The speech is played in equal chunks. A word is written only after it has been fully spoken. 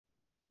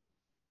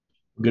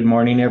Good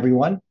morning,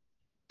 everyone.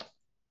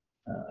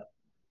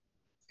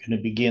 Going to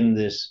begin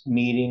this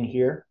meeting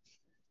here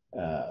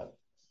uh,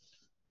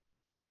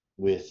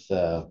 with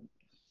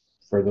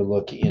further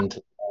look into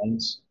the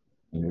lines,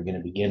 and we're going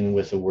to begin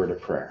with a word of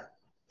prayer.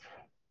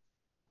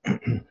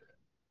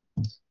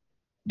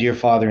 Dear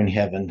Father in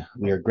heaven,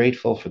 we are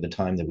grateful for the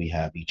time that we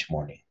have each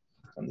morning.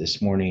 And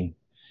this morning,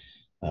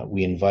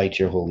 we invite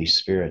your Holy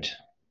Spirit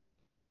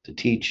to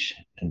teach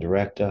and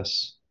direct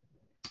us,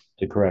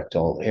 to correct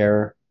all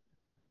error,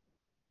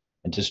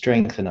 and to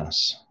strengthen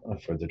us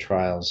for the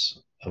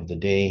trials of the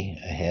day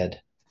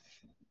ahead.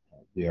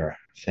 We are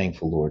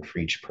thankful, Lord, for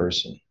each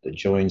person that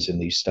joins in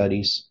these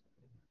studies,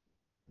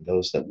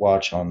 those that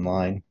watch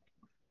online.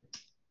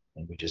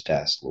 And we just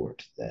ask,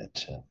 Lord,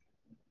 that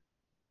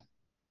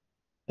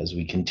as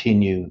we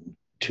continue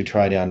to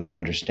try to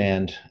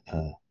understand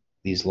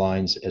these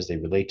lines as they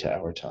relate to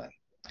our time,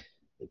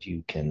 that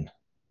you can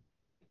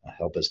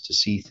help us to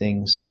see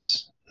things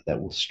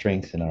that will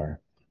strengthen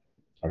our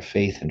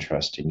faith and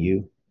trust in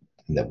you,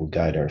 and that will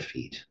guide our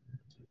feet.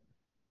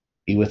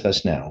 Be with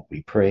us now,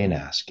 we pray and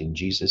ask in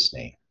Jesus'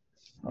 name.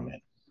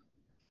 Amen.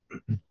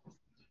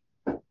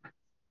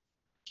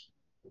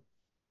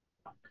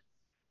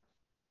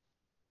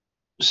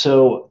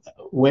 So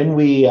when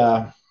we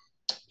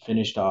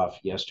finished off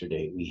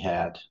yesterday, we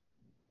had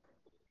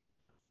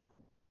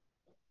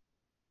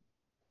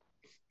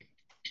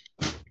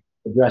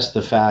addressed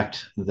the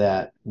fact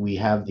that we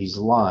have these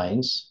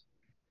lines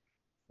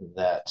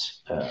that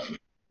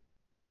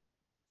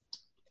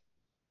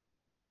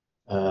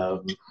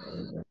um,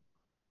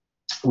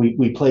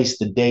 we placed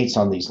the dates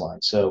on these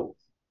lines. So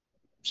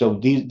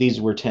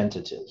these were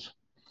tentative.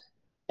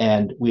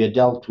 And we had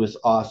dealt with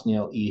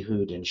Othniel,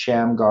 Ehud, and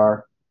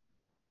Shamgar,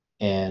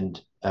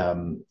 and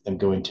I'm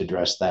going to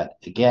address that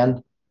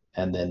again,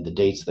 and then the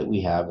dates that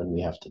we have, and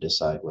we have to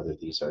decide whether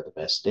these are the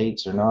best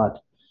dates or not.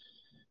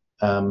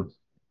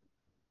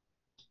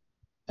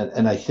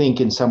 And I think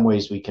in some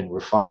ways we can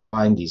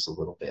refine these a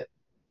little bit.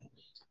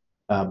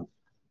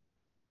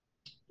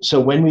 So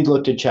when we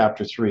looked at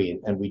chapter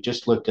 3, and we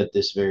just looked at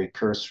this very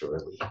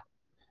cursorily,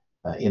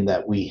 in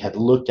that we had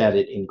looked at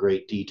it in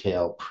great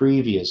detail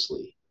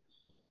previously,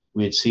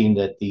 we had seen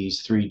that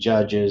these three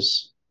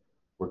judges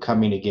were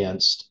coming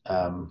against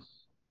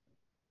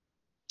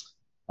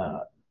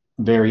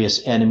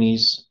various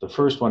enemies. The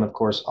first one, of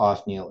course,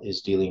 Othniel,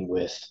 is dealing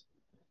with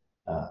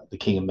the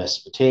king of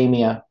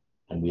Mesopotamia,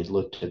 and we had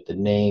looked at the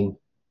name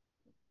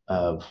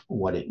of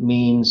what it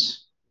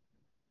means.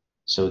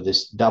 So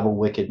this double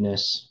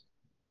wickedness,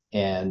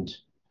 and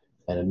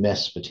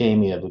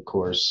Mesopotamia, of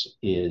course,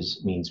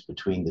 means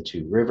between the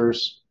two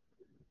rivers,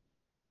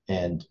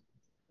 and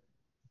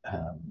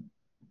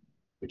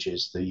which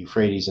is the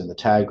Euphrates and the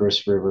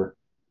Tigris River.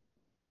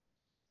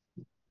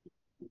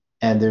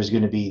 And there's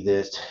going to be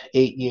this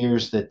 8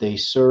 years that they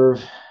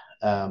serve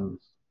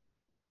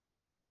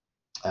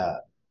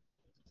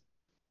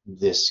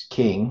this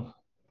king,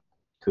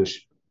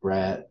 Cush,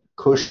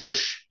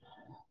 Cush,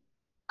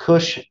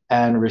 Cush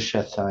and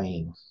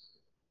Rishathaim.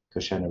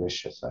 Cush and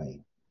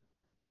Rishathaim.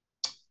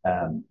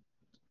 And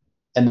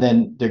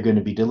then they're going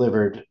to be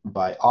delivered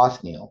by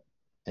Othniel,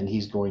 and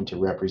he's going to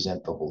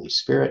represent the Holy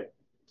Spirit.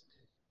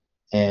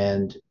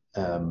 And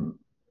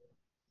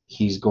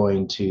he's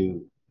going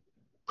to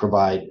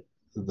provide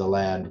the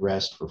land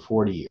rest for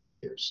 40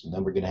 years. And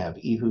then we're going to have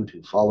Ehud,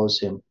 who follows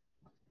him.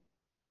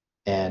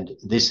 And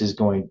this is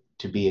going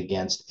to be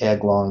against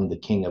Eglon, the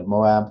king of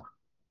Moab.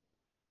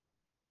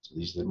 So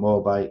these are the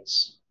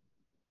Moabites.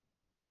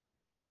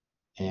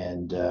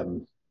 And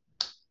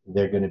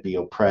they're going to be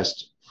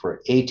oppressed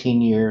for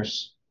 18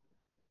 years.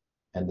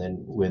 And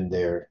then when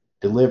they're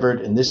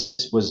delivered, and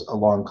this was a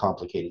long,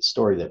 complicated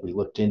story that we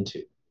looked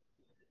into,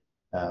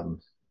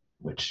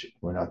 which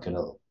we're not going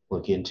to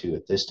look into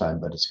at this time,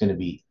 but it's going to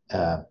be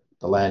the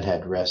land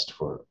had rest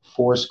for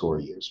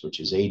 80 years, which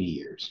is 80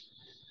 years.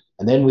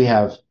 And then we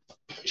have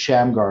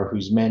Shamgar,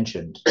 who's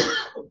mentioned.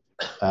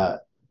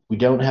 We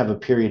don't have a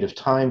period of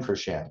time for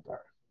Shamgar.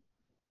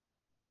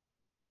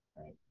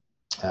 Right?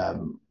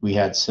 We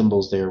had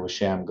symbols there with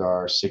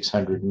Shamgar,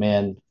 600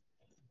 men.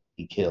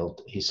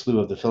 He slew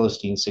of the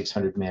Philistines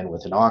 600 men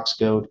with an ox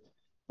goad.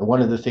 And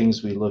one of the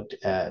things we looked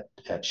at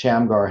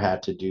Shamgar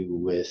had to do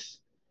with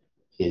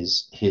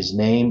his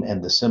name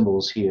and the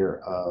symbols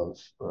here of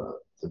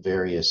the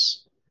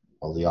various,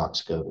 well, the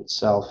ox goad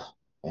itself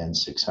and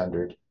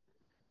 600.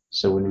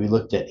 So when we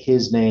looked at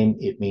his name,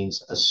 it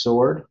means a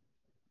sword.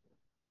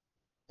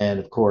 And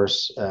of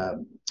course,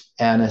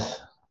 Anath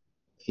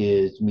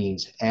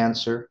means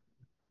answer.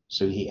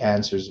 So he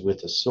answers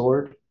with a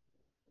sword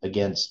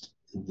against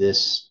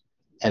this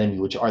enemy,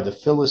 which are the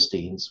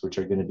Philistines, which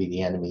are going to be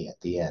the enemy at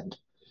the end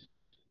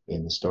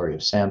in the story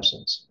of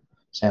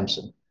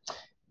Samson.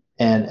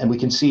 And we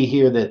can see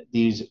here that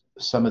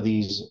some of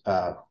these,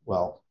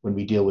 well, when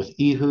we deal with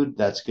Ehud,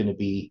 that's going to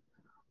be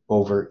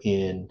over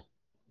in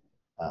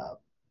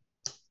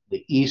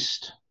the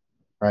east,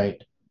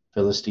 right?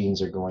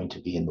 Philistines are going to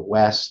be in the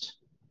west.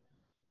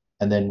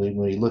 And then when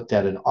we looked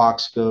at an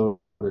ox goad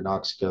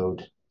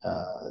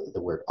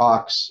the word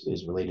ox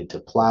is related to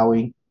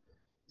plowing,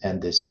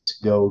 and this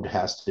goad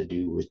has to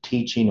do with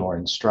teaching or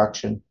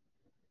instruction.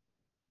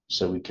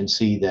 So we can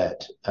see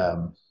that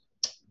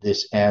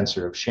this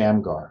answer of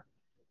Shamgar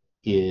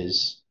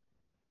is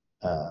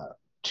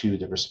to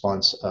the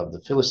response of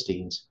the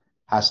Philistines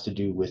has to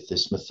do with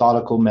this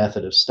methodical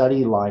method of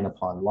study, line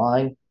upon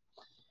line,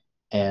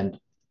 and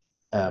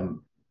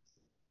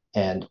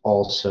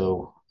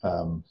also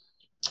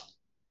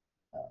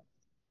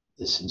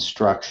this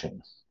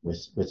instruction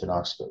with an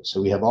ox goad.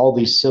 So we have all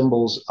these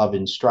symbols of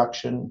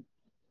instruction,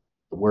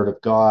 the word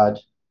of God,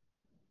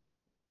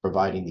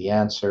 providing the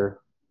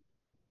answer,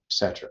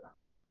 etc.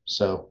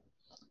 So,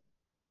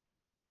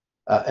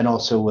 and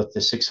also with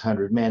the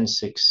 600 men,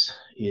 6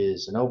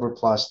 is an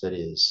overplus, that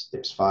is,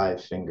 there's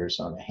 5 fingers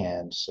on a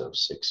hand, so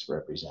 6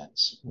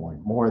 represents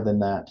one more than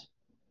that.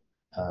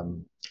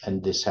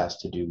 And this has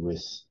to do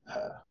with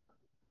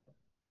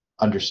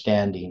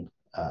understanding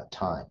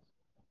time.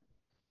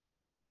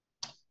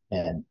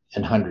 And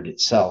 100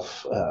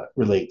 itself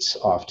relates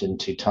often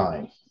to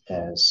time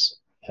as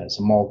a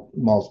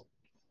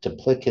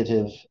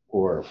multiplicative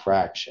or a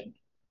fraction.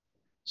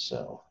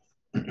 So,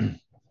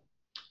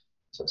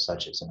 so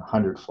such as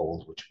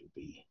 100-fold, which would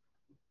be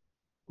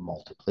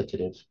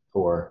multiplicative,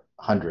 or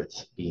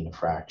 100th being a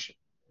fraction.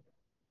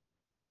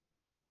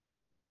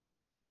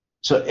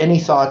 So any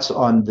thoughts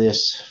on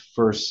this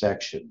first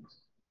section?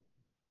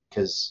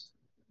 Because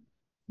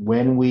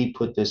when we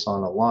put this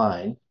on a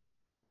line,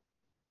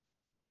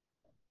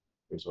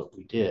 here's what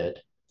we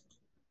did.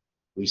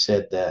 We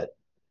said that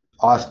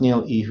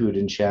Othniel, Ehud,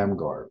 and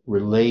Shamgar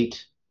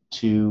relate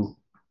to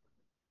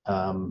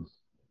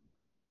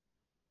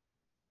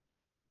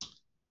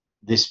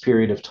this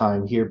period of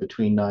time here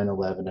between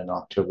 9/11 and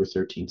October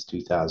 13th,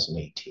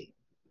 2018.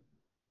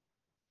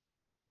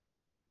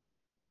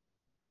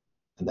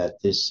 And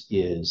that this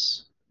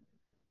is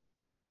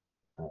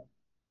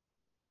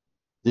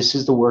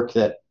the work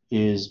that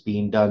is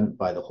being done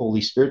by the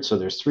Holy Spirit. So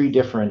there's 3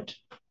 different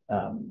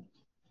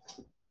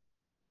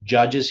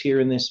judges here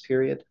in this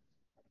period.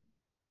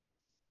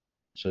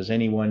 So has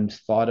anyone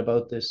thought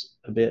about this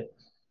a bit?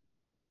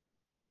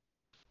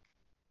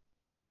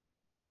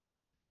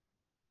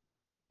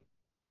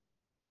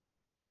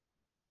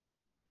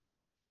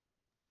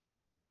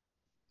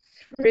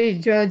 Three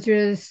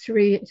judges,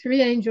 three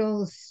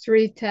angels,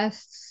 3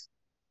 tests.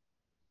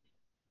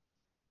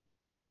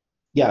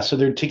 Yeah, so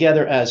they're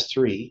together as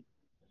 3.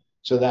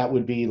 So that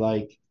would be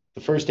like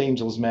the first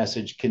angel's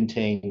message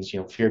contains,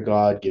 fear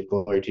God, give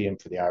glory to him,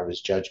 for the hour of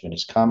his judgment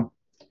has come.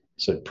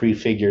 So it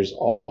prefigures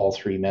all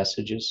 3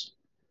 messages.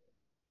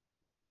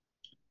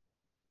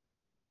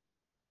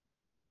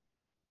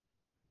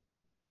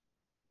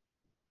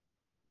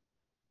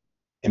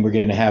 And we're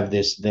going to have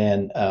this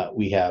then,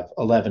 we have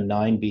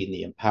 11:9 being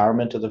the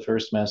empowerment of the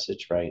first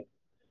message, right?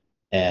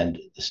 And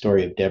the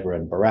story of Deborah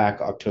and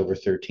Barak, October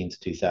 13th,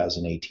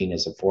 2018,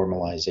 is a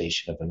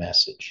formalization of the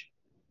message.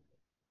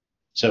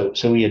 So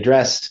we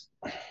addressed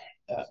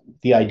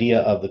the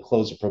idea of the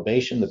close of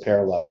probation, the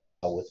parallel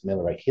with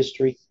Millerite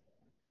history,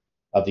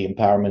 of the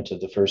empowerment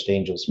of the first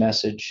angel's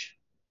message.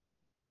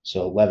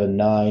 So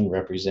 11:9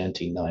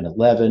 representing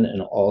 9/11,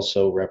 and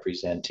also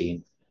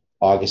representing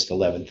August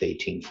 11th,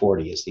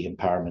 1840 as the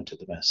empowerment of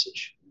the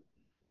message.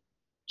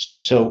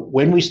 So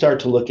when we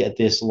start to look at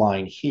this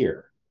line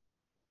here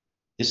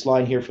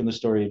from the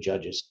story of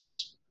Judges,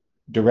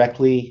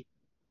 directly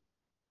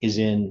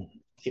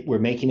we're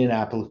making an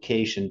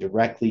application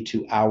directly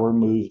to our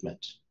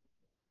movement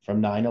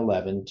from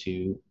 9/11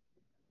 to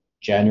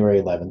January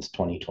 11th,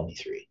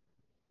 2023.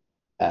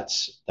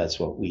 That's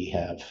what we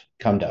have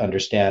come to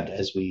understand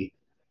as we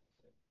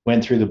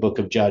went through the book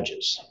of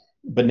Judges.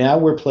 But now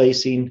we're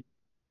placing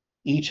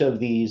each of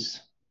these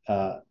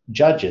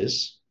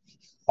judges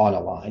on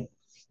a line.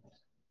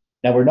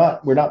 Now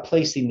we're not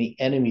placing the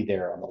enemy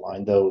there on the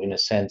line, though in a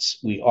sense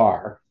we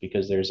are,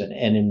 because there's an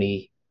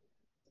enemy,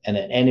 and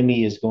an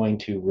enemy is going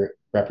to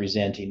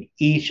represent in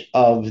each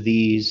of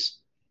these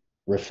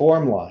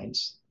reform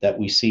lines that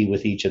we see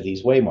with each of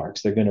these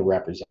waymarks. They're going to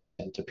represent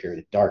a period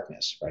of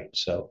darkness, right?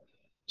 So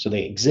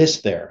they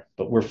exist there,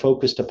 but we're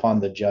focused upon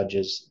the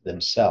judges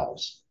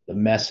themselves, the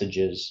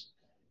messages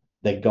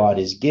that God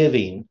is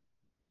giving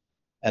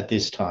at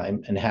this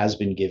time and has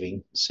been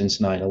giving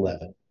since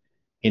 9/11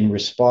 in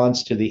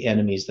response to the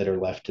enemies that are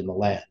left in the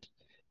land.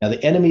 Now,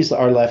 the enemies that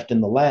are left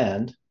in the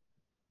land,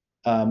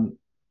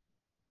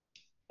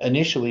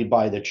 initially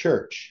by the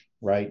church,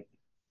 right?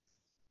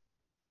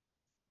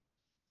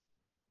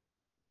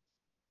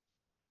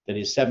 That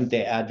is,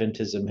 Seventh-day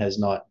Adventism has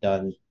not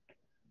done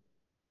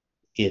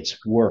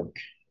its work.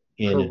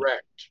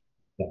 Correct.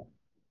 Yeah.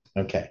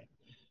 Okay.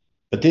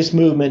 But this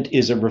movement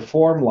is a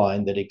reform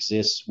line that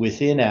exists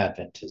within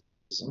Adventism.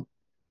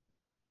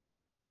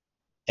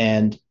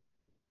 And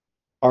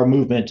our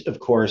movement, of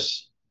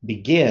course,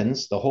 the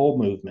whole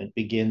movement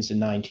begins in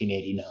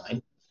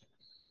 1989.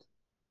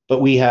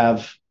 But we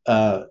have,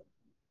 at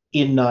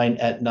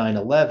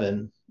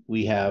 9/11,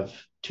 we have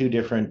 2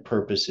 different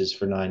purposes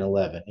for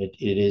 9/11.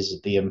 It is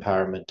the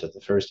empowerment of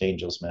the first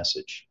angel's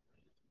message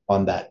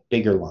on that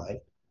bigger line.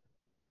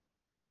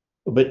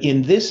 But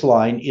in this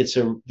line, it's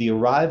the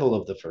arrival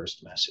of the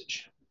first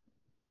message.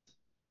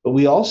 But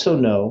we also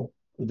know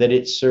that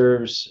it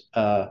serves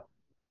a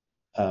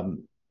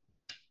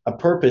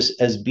purpose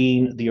as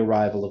being the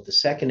arrival of the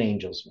second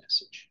angel's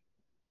message.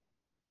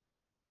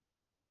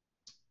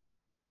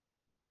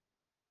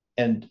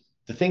 And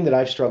the thing that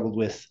I've struggled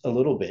with a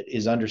little bit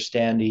is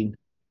understanding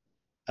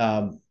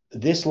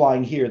this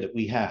line here that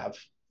we have,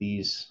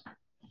 this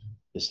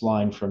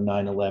line from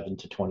 9/11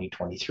 to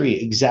 2023,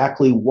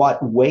 exactly what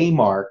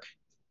waymark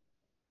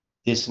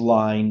this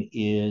line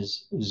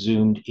is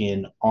zoomed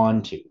in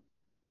onto.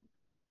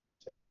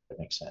 That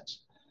makes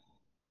sense.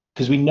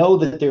 Because we know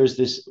that there's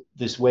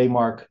this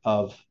waymark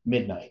of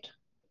midnight.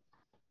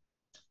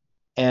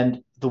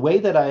 And the way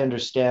that I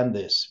understand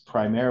this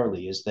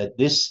primarily is that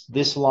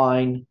this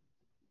line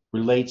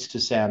relates to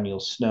Samuel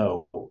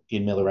Snow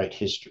in Millerite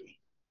history.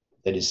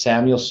 That is,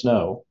 Samuel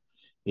Snow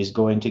is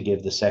going to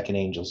give the second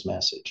angel's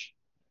message.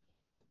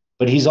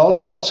 But he's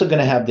also going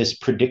to have this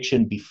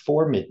prediction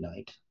before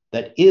midnight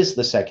that is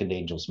the second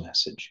angel's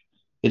message.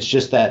 It's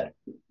just that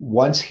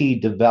once he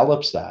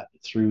develops that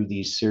through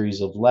these series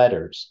of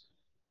letters,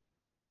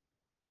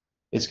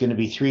 it's going to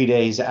be 3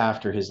 days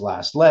after his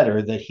last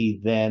letter that he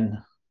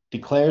then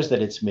declares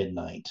that it's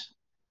midnight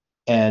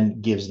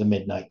and gives the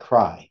midnight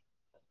cry.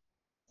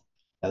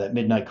 Now, that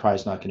midnight cry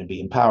is not going to be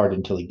empowered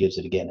until he gives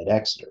it again at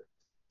Exeter.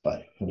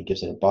 But when he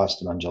gives it at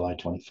Boston on July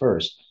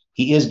 21st,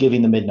 he is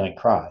giving the midnight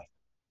cry.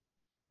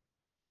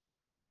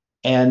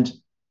 And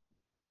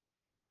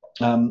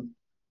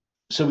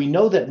so we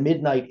know that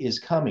midnight is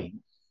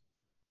coming.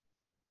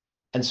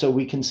 And so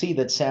we can see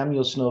that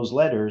Samuel Snow's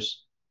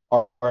letters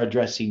are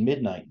addressing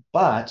midnight.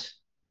 But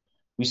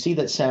we see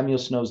that Samuel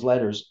Snow's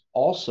letters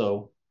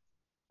also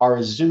are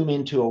a zoom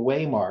into a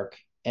waymark.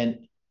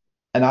 And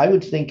I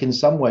would think in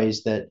some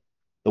ways that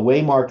the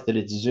waymark that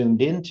it's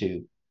zoomed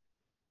into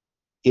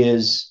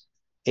is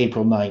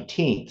April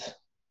 19th,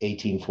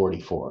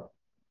 1844.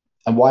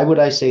 And why would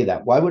I say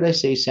that? Why would I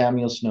say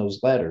Samuel Snow's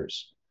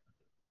letters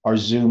are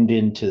zoomed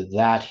into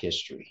that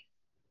history?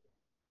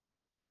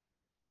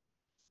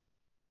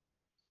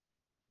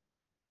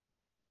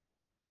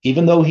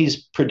 Even though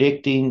he's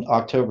predicting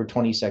October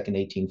 22nd,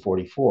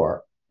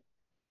 1844,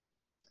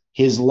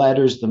 his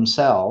letters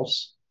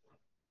themselves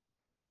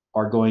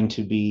are going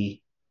to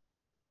be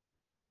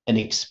an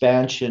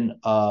expansion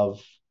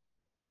of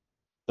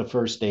the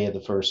first day of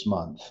the first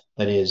month.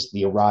 That is,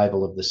 the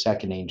arrival of the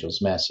second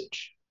angel's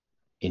message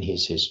in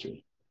his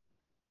history.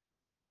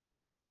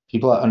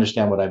 People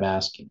understand what I'm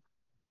asking.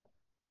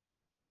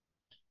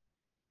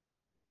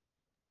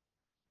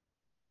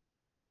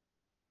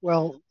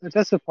 Well, the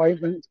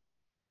disappointment,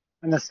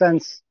 in a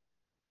sense,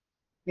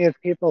 gave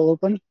people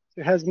open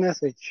to his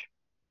message.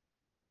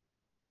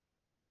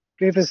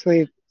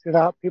 Previously to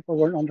that, people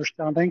weren't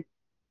understanding,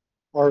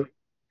 or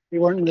they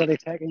weren't really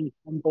taking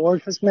on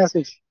board his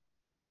message.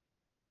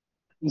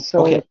 And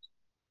so Okay.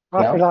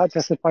 after that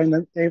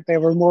disappointment, they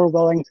were more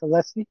willing to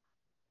listen.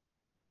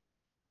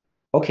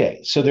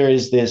 Okay, so there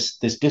is this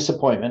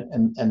disappointment,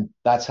 and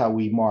that's how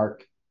we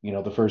mark,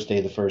 the first day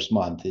of the first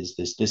month is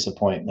this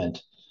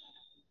disappointment,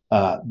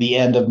 the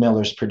end of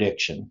Miller's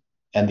prediction,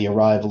 and the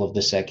arrival of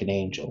the second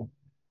angel.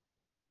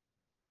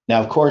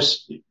 Now, of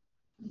course,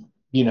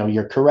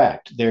 you're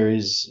correct. There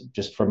is,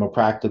 just from a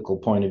practical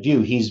point of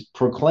view, he's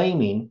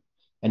proclaiming,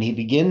 and he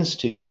begins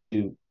to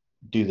do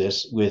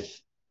this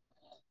with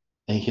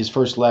his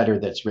first letter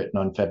that's written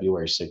on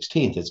February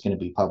 16th. It's going to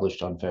be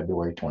published on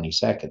February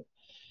 22nd.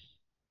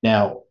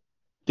 Now,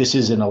 this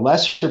is in a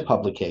lesser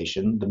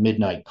publication, The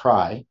Midnight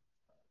Cry,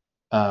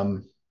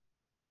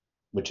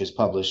 which is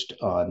published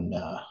on,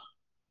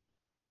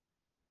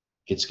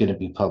 it's going to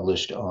be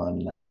published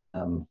on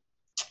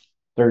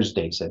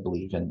Thursdays, I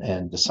believe,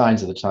 and The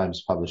Signs of the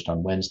Times published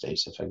on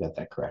Wednesdays, if I got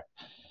that correct.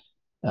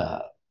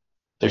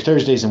 They're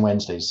Thursdays and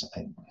Wednesdays.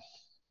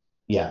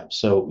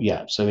 So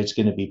it's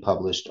going to be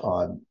published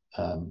on,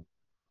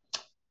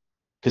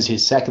 because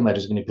his second letter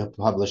is going to be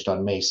published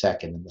on May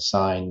 2nd, and The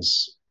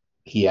Signs,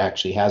 he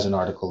actually has an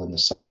article in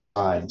The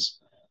Signs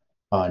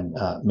on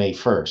May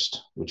 1st,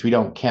 which we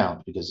don't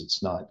count because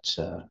it's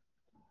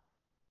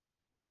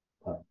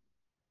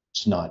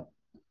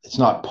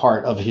not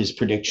part of his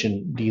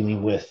prediction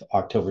dealing with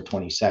October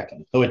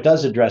 22nd, though it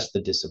does address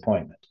the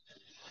disappointment.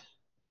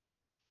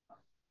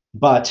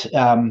 But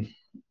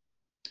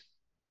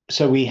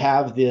so we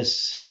have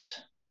this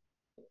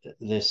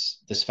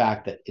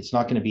fact that it's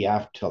not going to be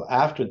till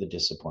after the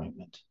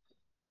disappointment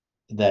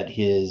that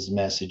his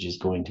message is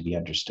going to be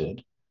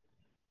understood.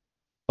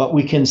 But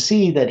we can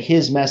see that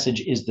his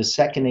message is the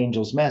second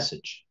angel's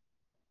message,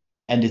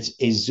 and it's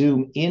a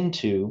zoom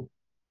into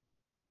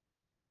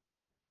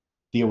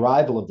the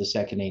arrival of the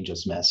second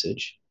angel's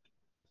message.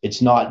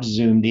 It's not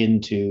zoomed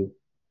into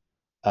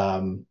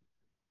any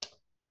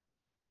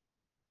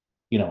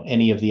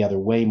of the other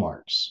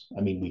waymarks.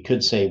 I mean, we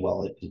could say,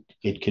 well,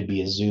 it could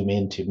be a zoom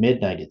into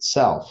midnight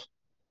itself,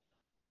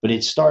 but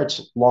it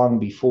starts long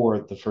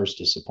before the first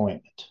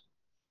disappointment.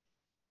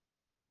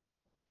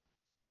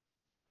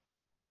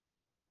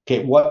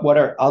 Okay, what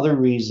are other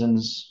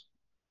reasons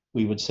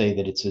we would say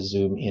that it's a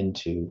zoom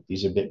into?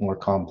 These are a bit more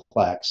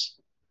complex.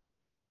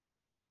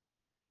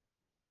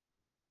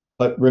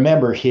 But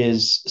remember,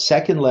 his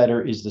second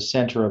letter is the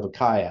center of a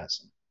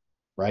chiasm,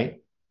 right?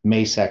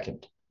 May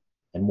 2nd.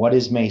 And what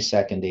is May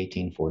 2nd,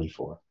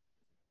 1844?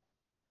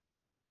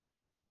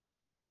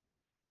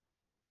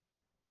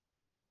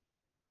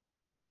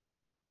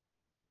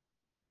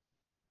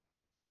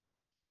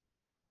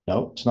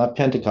 No, it's not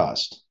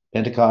Pentecost.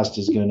 Pentecost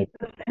is going to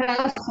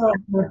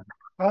Passover.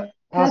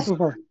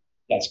 Passover.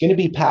 That's going to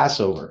be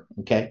Passover.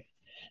 Okay.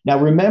 Now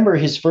remember,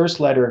 his first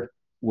letter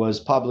was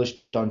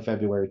published on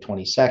February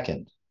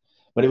 22nd,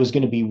 but it was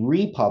going to be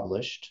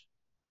republished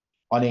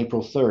on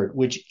April 3rd,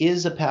 which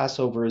is a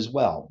Passover as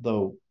well,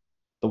 though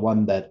the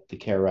one that the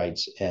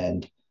Karaites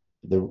and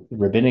the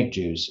rabbinic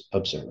Jews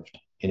observed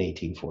in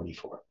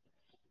 1844.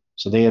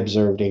 So they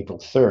observed April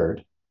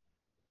 3rd,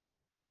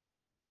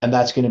 and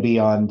that's going to be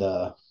on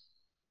the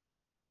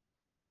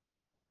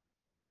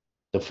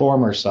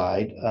former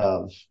side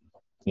of,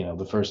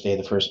 the first day of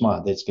the first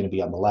month. It's going to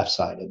be on the left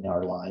side in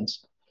our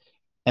lines.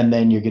 And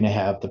then you're going to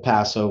have the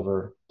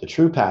Passover, the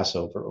true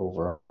Passover,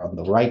 over on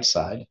the right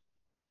side,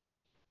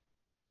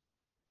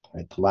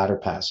 right? The latter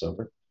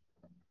Passover.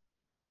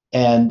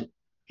 And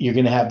you're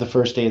going to have the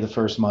first day of the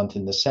first month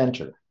in the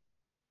center.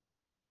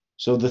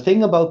 So the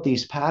thing about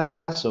these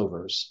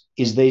Passovers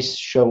is they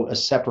show a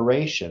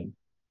separation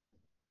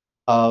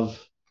of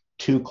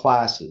two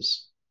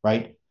classes,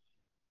 right?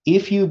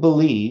 If you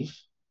believe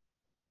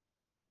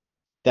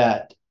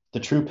that the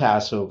true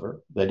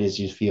Passover, that is,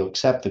 if you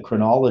accept the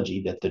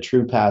chronology that the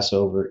true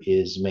Passover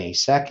is May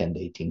 2nd,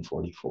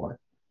 1844,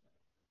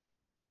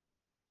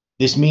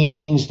 this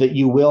means that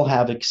you will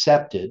have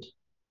accepted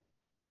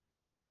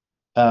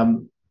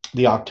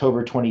the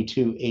October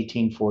 22,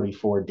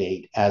 1844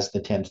 date as the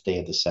 10th day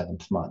of the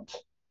 7th month.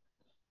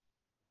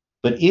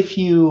 But if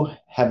you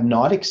have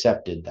not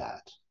accepted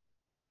that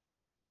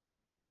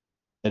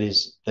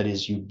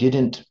is, you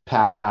didn't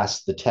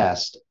pass the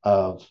test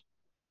of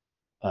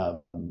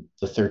the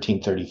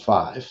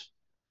 1335,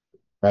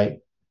 right?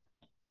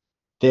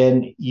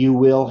 Then you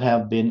will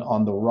have been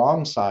on the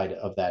wrong side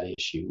of that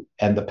issue,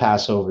 and the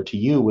Passover to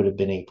you would have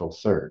been April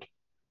 3rd.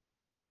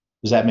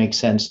 Does that make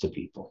sense to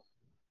people?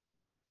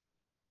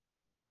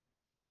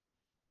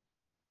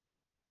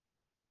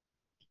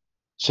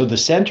 So the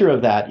center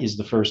of that is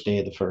the first day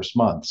of the first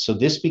month. So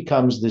this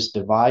becomes this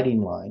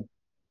dividing line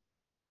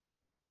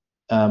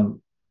in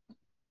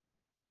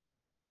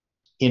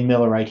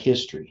Millerite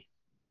history.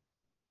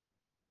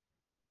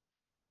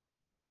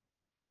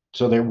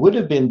 So there would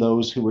have been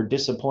those who were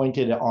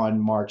disappointed on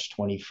March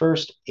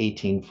 21st,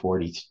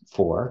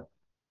 1844.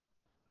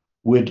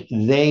 Would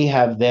they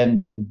have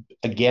then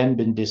again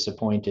been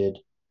disappointed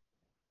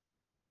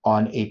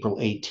on April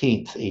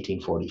 18th,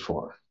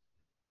 1844?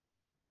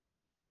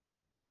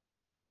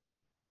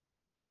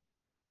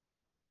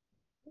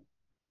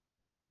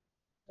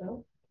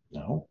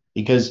 No,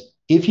 because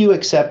if you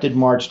accepted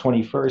March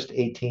 21st,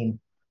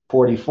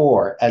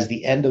 1844 as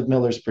the end of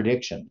Miller's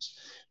predictions,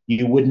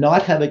 you would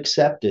not have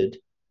accepted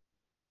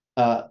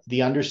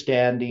the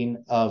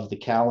understanding of the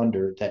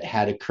calendar that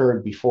had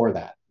occurred before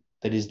that.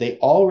 That is, they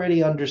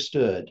already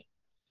understood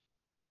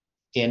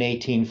in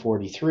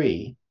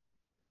 1843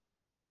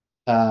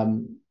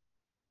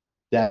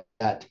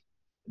 that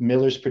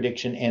Miller's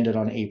prediction ended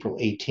on April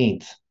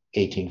 18th,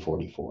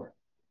 1844.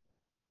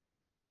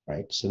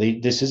 Right? So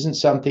this isn't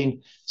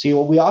something, see,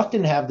 well, we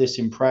often have this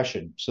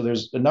impression. So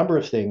there's a number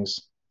of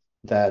things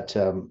that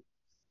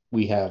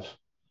we have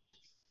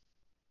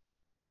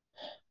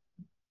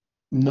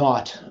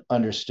not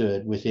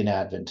understood within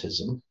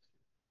Adventism.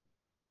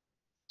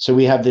 So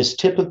we have this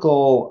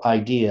typical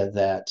idea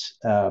that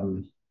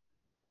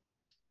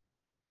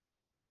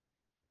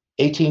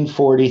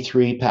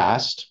 1843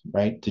 passed,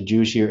 right? The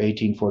Jewish year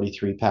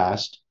 1843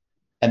 passed.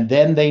 And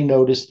then they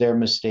noticed their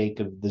mistake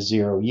of the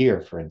 0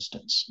 year, for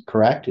instance,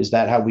 correct? Is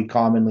that how we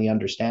commonly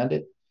understand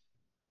it?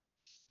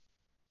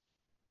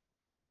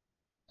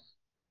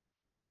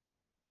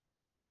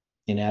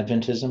 In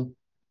Adventism?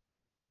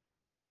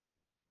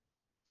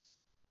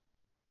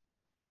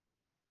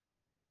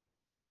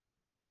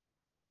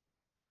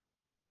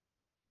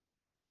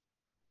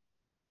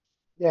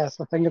 Yes,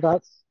 I think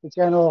that's the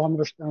general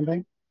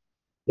understanding.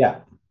 Yeah.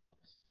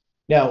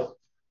 Now,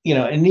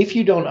 and if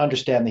you don't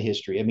understand the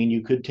history, I mean,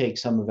 you could take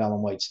some of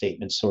Ellen White's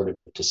statements sort of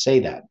to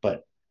say that,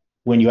 but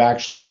when you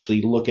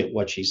actually look at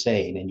what she's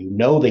saying and you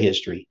know the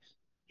history,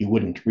 you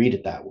wouldn't read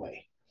it that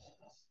way.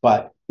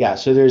 But yeah,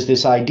 so there's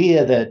this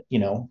idea that,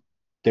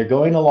 they're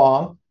going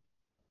along.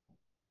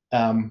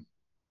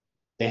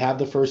 They have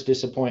the first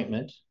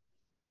disappointment.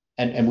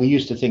 And we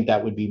used to think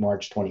that would be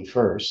March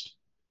 21st.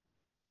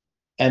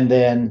 And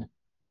then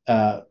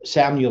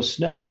Samuel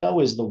Snow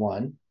is the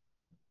one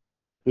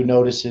who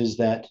notices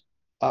that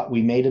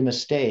we made a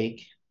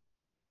mistake,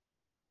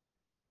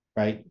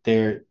 right?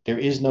 There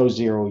is no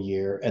 0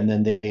 year, and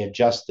then they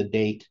adjust the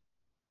date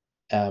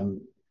to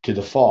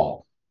the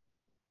fall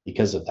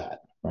because of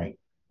that, right?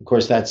 Of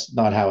course, that's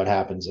not how it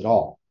happens at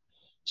all.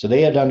 So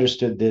they had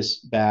understood this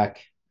back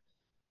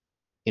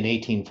in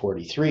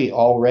 1843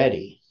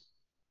 already,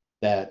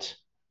 that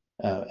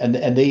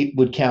and they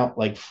would count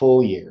like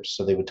full years.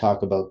 So they would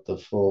talk about the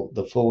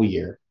full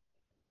year.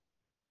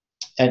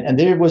 And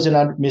there was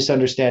a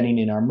misunderstanding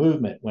in our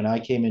movement. When I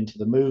came into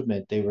the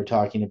movement, they were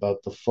talking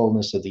about the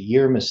fullness of the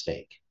year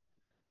mistake.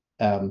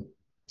 And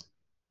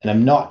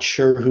I'm not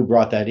sure who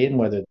brought that in,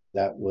 whether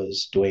that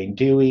was Dwayne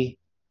Dewey,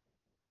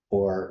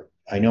 or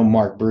I know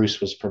Mark Bruce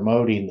was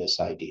promoting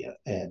this idea.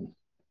 And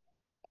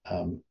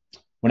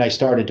when I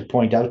started to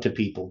point out to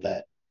people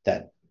that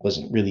that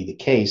wasn't really the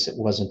case, it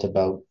wasn't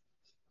about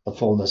the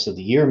fullness of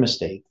the year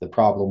mistake. The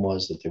problem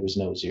was that there was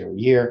no 0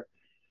 year.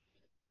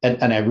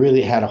 And I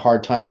really had a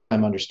hard time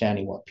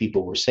understanding what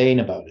people were saying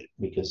about it,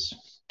 because it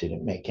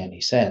didn't make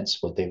any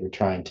sense what they were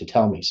trying to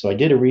tell me. So I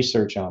did a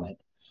research on it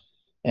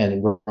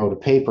and wrote a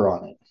paper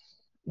on it,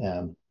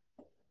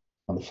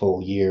 on the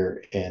full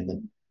year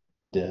and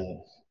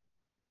the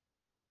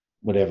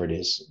whatever it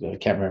is. I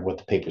can't remember what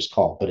the paper's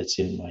called, but it's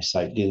in my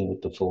site, dealing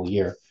with the full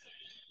year.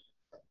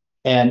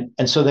 And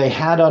so they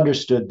had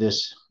understood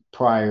this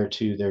prior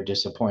to their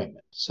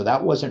disappointment. So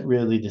that wasn't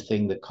really the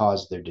thing that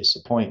caused their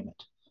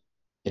disappointment.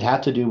 It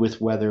had to do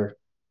with whether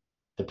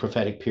the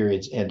prophetic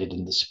periods ended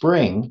in the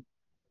spring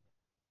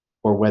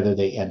or whether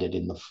they ended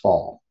in the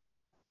fall.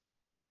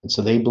 And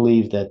so they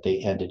believed that they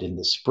ended in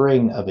the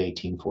spring of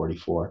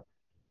 1844.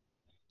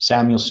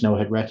 Samuel Snow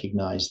had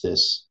recognized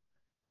this,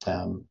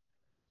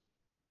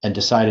 and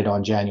decided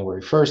on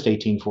January 1st,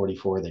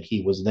 1844, that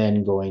he was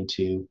then going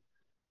to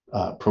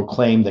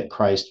proclaim that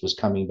Christ was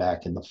coming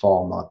back in the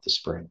fall, not the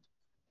spring.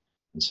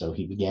 And so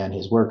he began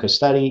his work of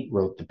study,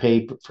 wrote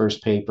the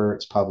first paper.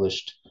 It's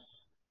published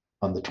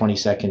on the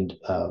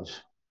 22nd of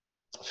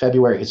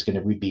February. It's going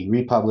to be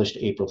republished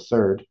April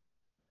 3rd.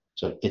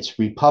 So it's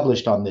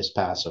republished on this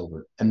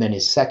Passover. And then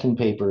his second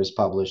paper is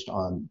published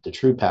on the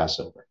true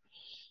Passover.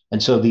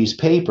 And so these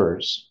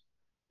papers,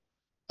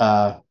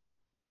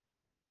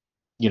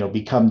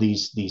 become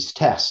these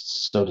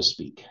tests, so to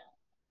speak.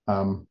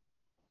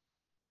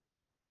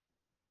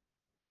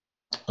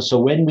 So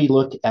when we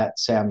look at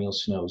Samuel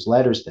Snow's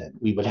letters, then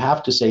we would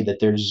have to say that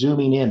they're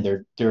zooming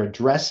in. They're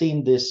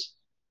addressing this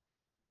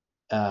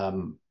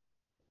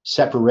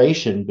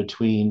separation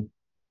between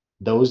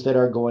those that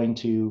are going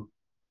to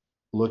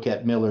look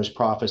at Miller's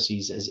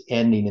prophecies as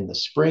ending in the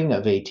spring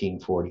of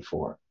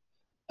 1844,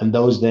 and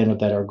those then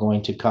that are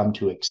going to come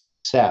to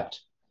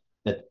accept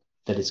that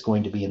it's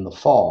going to be in the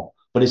fall.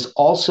 But it's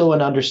also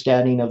an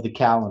understanding of the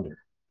calendar.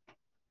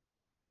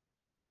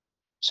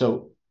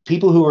 So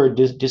people who are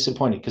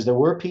disappointed, because there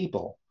were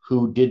people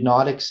who did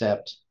not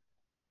accept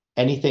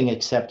anything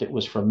except it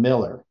was from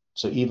Miller.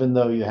 So even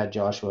though you had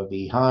Joshua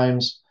V.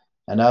 Himes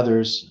and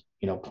others,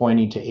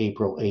 pointing to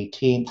April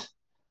 18th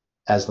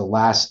as the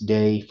last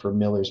day for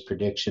Miller's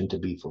prediction to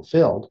be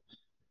fulfilled,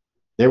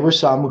 there were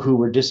some who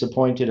were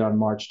disappointed on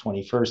March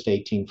 21st,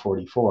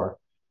 1844.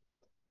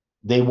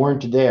 They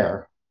weren't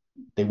there.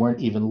 They weren't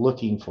even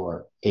looking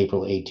for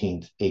April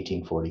 18th,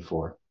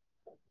 1844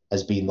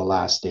 as being the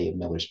last day of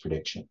Miller's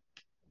prediction.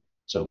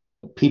 So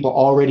people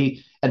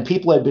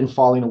had been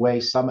falling away,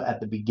 some at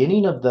the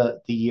beginning of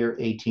the year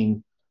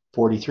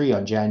 1843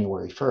 on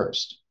January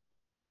 1st.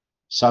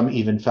 Some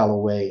even fell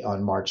away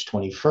on March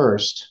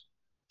 21st,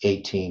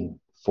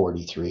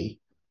 1843.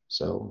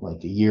 So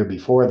like a year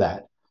before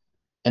that.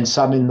 And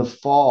some in the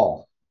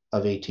fall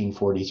of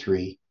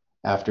 1843,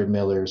 after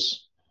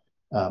Miller's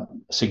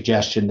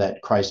suggestion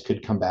that Christ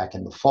could come back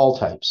in the fall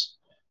types.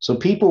 So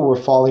people were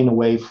falling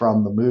away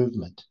from the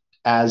movement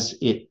as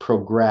it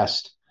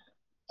progressed,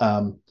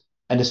 and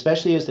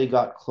especially as they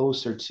got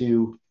closer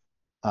to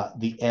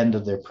the end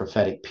of their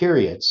prophetic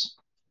periods.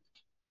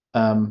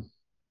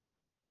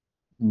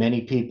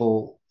 Many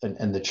people,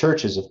 and the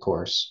churches, of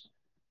course,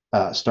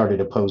 started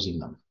opposing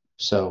them.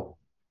 So,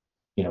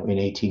 in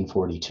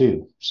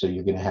 1842, so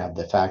you're going to have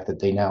the fact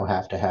that they now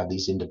have to have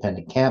these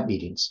independent camp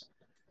meetings,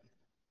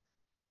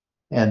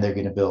 and they're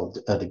going to build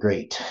the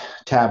great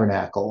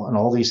tabernacle and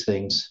all these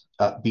things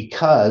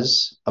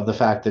because of the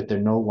fact that they're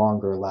no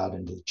longer allowed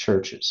into the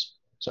churches.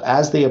 So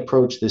as they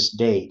approach this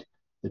date,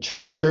 the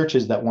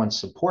churches that once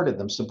supported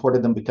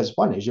them because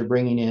one is you're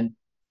bringing in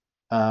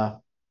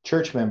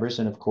church members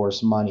and, of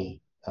course, money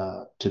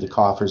to the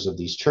coffers of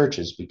these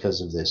churches because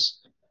of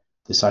this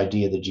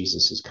idea that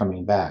Jesus is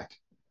coming back.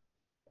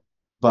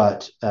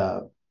 But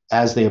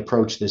as they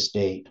approach this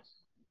date,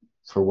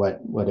 for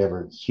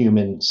whatever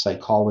human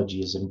psychology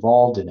is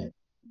involved in it,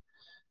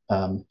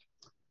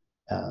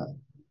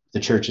 the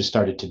churches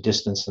started to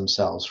distance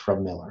themselves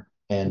from Miller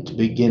and to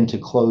begin to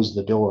close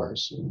the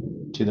doors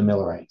to the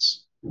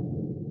Millerites.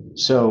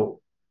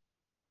 So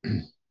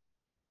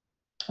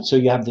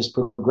you have this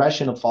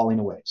progression of falling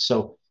away.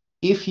 So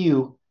if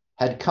you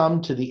had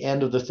come to the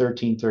end of the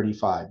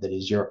 1335, that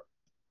is, you're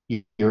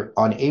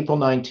on April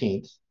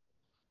 19th,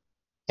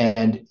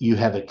 and you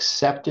have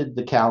accepted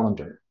the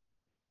calendar,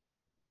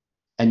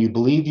 and you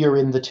believe you're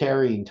in the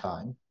tarrying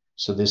time,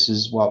 so this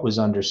is what was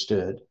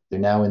understood. They're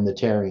now in the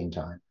tarrying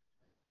time.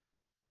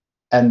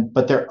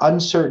 But they're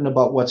uncertain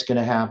about what's going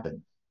to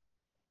happen.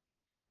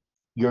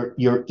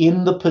 you're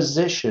in the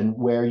position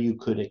where you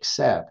could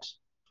accept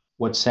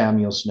what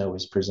Samuel Snow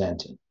is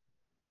presenting.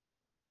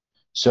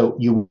 So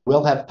you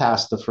will have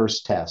passed the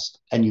first test,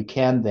 and you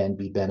can then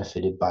be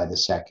benefited by the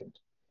second.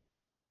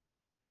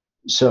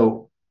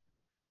 So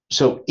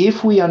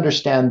if we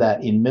understand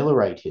that in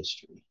Millerite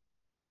history,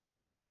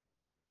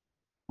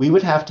 we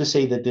would have to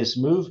say that this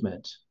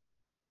movement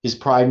is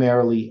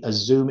primarily a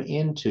zoom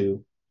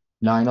into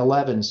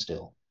 9/11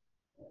 still.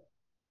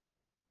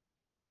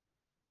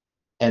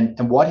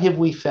 And what have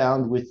we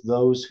found with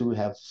those who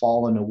have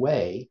fallen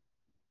away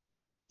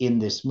in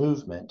this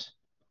movement?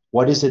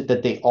 What is it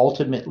that they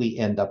ultimately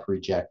end up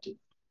rejecting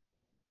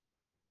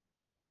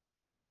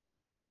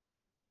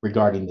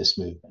regarding this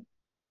movement?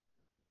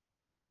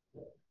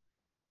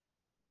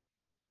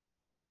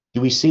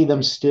 Do we see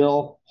them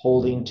still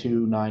holding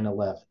to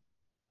 9/11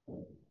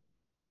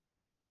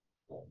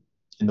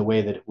 in the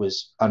way that it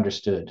was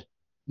understood?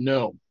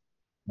 No.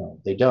 No,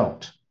 they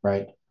don't,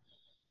 right?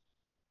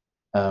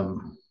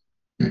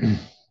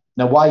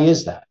 Now, why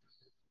is that?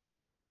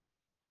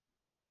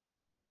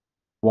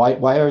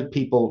 Why are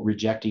people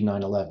rejecting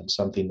 9/11,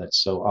 something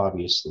that's so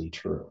obviously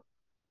true?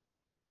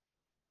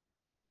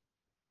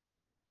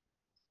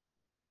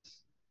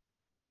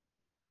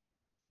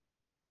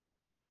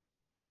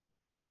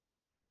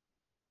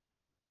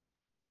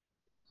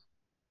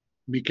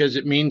 Because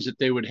it means that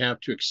they would have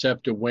to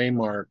accept a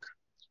waymark,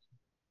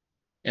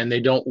 and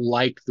they don't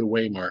like the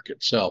waymark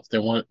itself.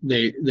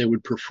 They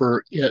would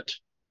prefer it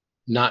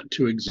not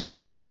to exist.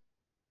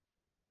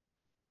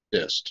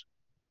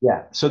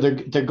 Yeah, so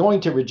they're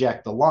going to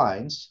reject the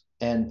lines,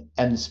 and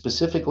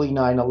specifically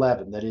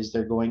 9/11. That is,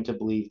 they're going to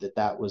believe that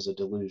that was a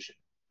delusion.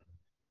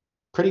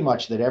 Pretty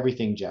much that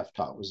everything Jeff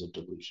taught was a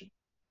delusion,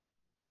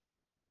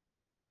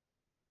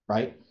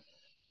 right?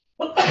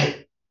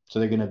 So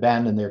they're going to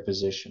abandon their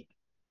position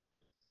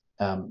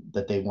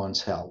that they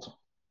once held.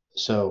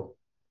 So,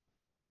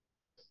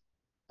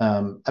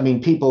 I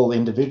mean, people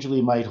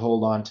individually might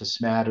hold on to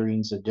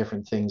smatterings of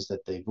different things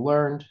that they've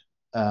learned.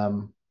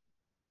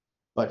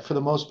 But for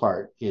the most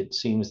part, it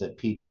seems that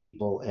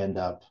people end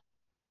up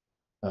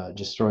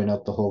just throwing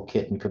out the whole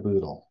kit and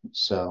caboodle.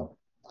 So,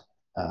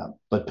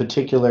 but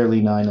particularly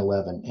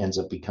 9/11 ends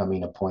up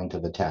becoming a point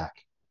of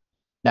attack.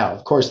 Now,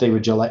 of course, they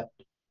reject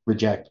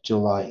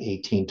July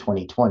 18,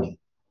 2020.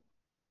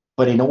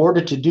 But in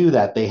order to do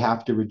that, they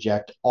have to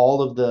reject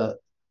all of the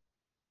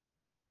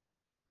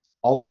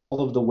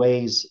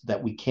ways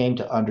that we came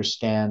to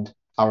understand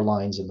our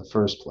lines in the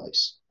first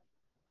place.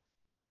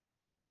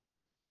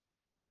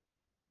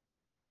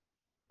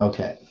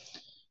 Okay,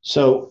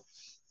 so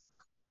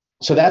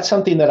that's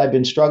something that I've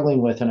been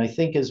struggling with, and I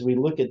think as we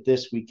look at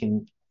this, we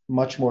can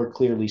much more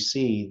clearly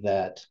see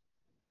that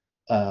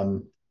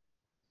that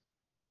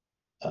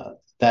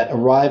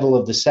arrival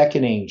of the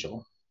second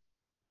angel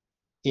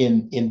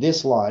in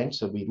this line.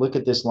 So we look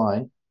at this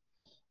line,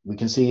 we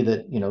can see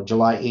that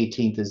July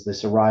 18th is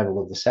this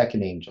arrival of the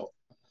second angel.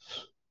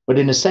 But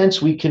in a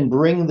sense, we can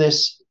bring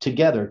this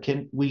together.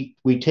 Can we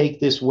take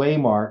this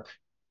waymark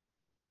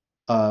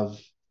of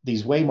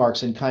these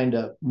waymarks and kind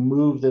of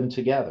move them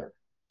together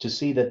to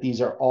see that these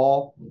are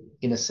all,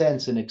 in a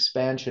sense, an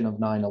expansion of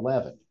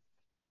 9/11.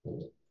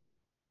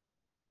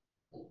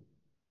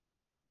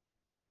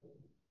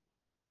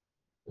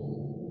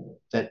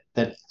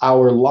 That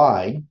our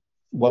line,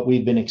 what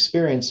we've been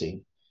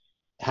experiencing,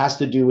 has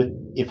to do with,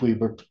 if we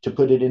were to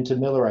put it into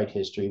Millerite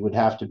history, would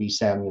have to be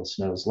Samuel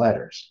Snow's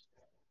letters,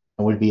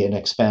 and would be an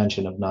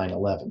expansion of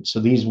 9/11. So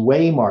these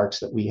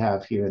waymarks that we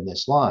have here in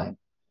this line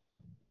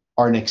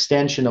are an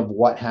extension of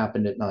what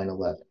happened at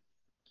 9/11.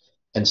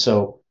 And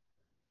so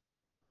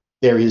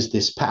there is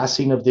this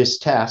passing of this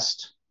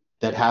test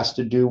that has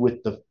to do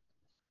with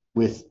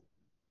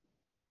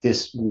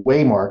this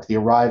waymark, the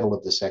arrival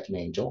of the second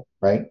angel,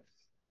 right?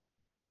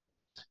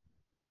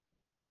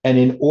 And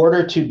in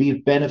order to be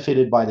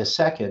benefited by the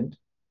second,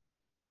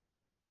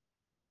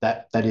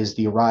 that is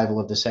the arrival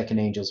of the second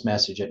angel's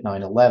message at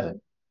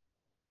 9/11,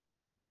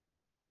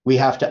 we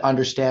have to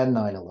understand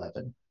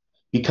 9/11,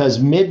 because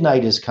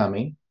midnight is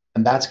coming,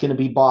 and that's going to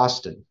be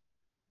Boston,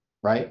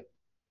 right?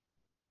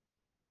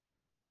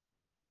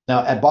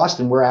 Now, at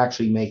Boston, we're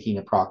actually making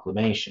a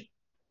proclamation.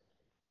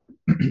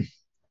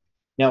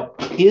 Now,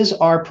 is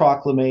our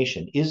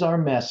proclamation, is our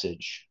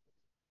message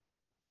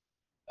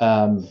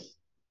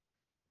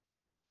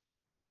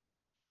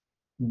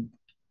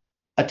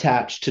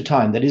attached to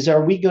time? That is,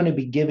 are we going to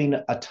be giving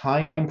a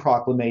time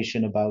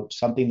proclamation about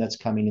something that's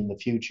coming in the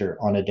future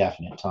on a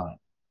definite time?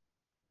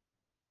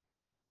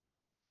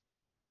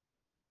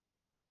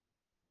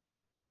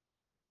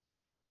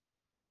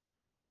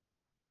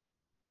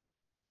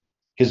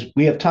 Because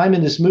we have time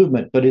in this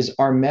movement, but is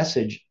our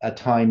message a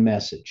time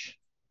message?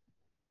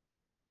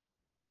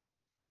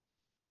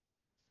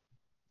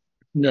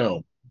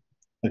 No.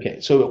 Okay,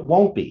 so it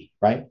won't be,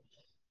 right?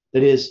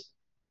 That is,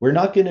 we're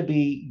not going to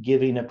be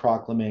giving a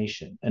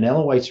proclamation. And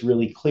Ellen White's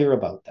really clear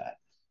about that.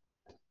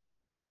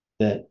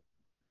 That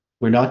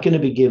we're not going to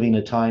be giving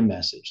a time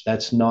message.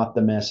 That's not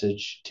the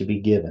message to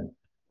be given,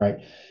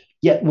 right?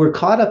 Yet we're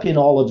caught up in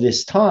all of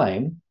this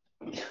time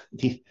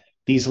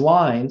these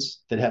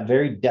lines that have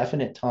very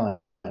definite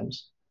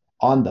times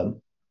on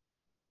them.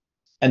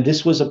 And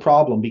this was a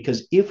problem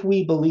because if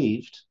we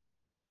believed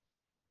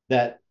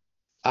that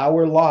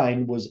our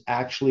line was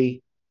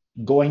actually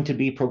going to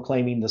be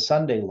proclaiming the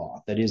Sunday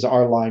law, that is,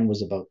 our line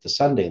was about the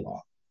Sunday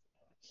law,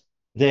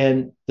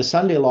 then the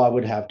Sunday law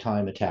would have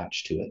time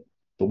attached to it.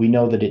 But we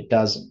know that it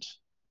doesn't.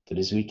 That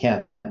is, we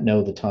can't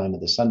know the time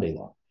of the Sunday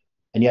law.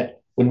 And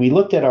yet, when we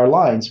looked at our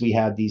lines, we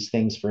had these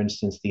things, for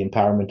instance, the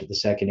empowerment of the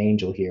second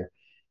angel here,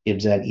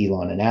 Ibzan,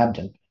 Elon, and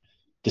Abdon.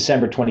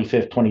 December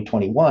 25th,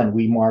 2021,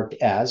 we marked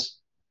as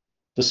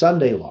the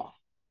Sunday law.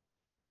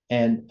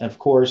 And of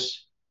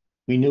course,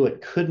 we knew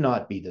it could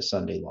not be the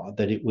Sunday law,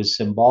 that it was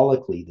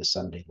symbolically the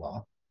Sunday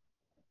law.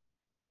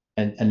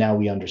 And now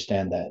we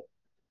understand that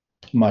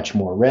much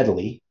more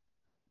readily.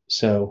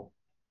 So,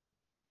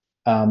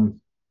 so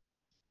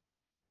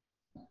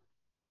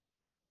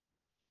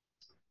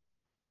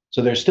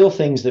there's still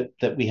things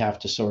that we have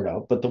to sort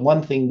out. But the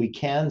one thing we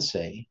can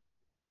say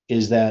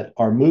is that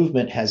our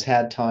movement has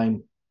had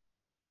time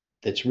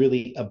that's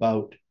really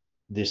about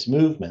this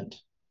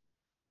movement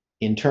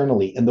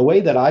internally. And the way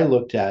that I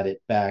looked at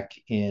it back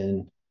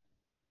in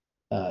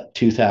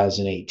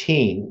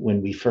 2018,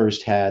 when we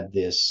first had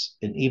this,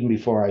 and even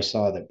before I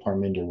saw that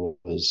Parminder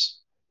was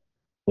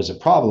a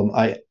problem,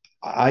 I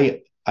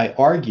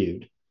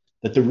argued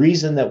that the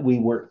reason that we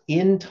were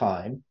in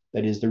time,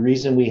 that is, the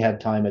reason we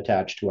had time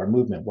attached to our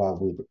movement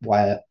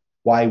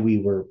why we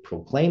were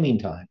proclaiming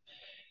time,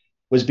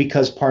 was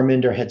because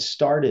Parminder had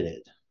started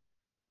it,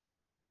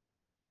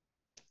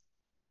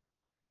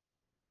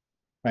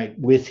 right,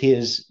 with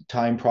his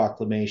time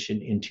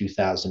proclamation in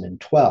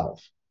 2012,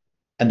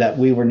 and that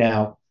we were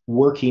now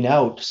working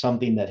out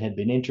something that had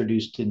been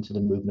introduced into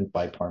the movement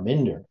by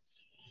Parminder,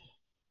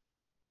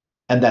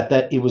 and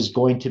that it was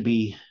going to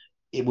be,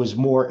 it was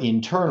more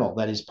internal.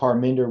 That is,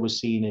 Parminder was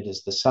seeing it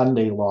as the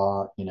Sunday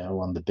law,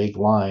 on the big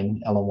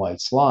line, Ellen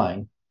White's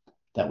line,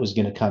 that was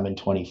going to come in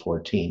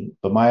 2014.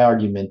 But my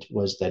argument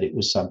was that it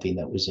was something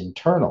that was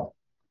internal,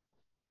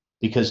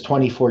 because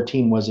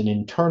 2014 was an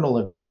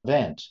internal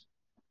event.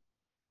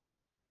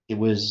 It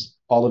was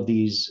all of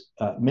these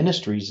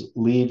ministries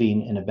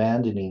leaving and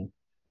abandoning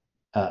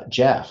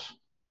Jeff.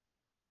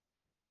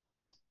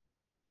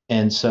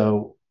 And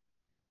so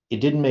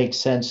it didn't make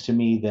sense to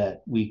me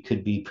that we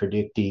could be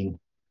predicting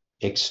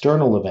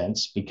external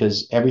events,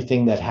 because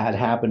everything that had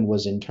happened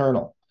was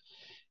internal.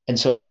 And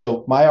so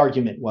my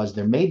argument was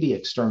there may be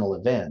external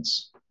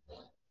events,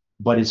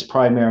 but it's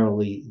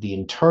primarily the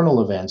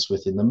internal events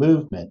within the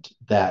movement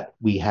that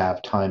we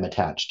have time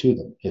attached to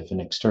them. If an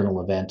external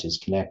event is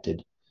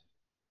connected,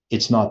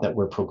 it's not that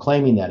we're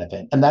proclaiming that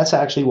event. And that's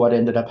actually what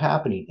ended up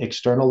happening.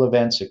 External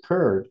events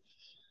occurred,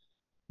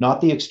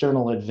 not the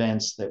external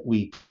events that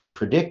we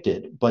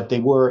predicted, but they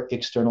were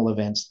external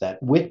events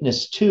that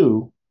witnessed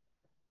to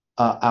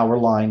our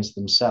lines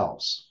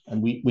themselves.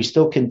 And we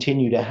still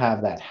continue to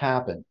have that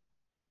happen.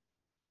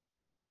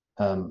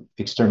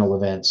 External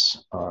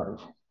events are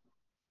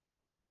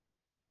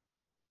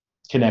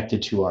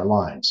connected to our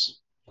lines.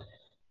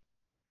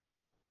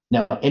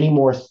 Now, any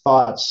more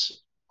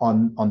thoughts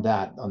on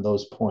that, on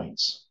those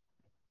points?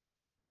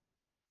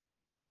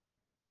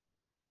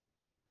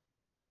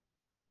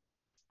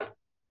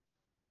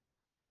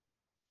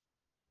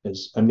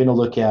 Because I'm going to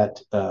look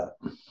at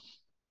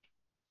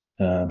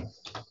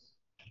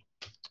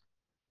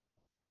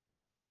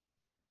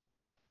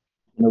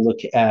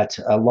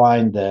a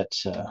line that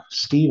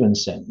Stephen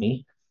sent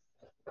me.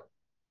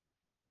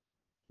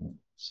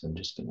 So I'm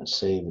just going to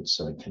save it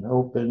so I can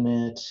open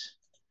it.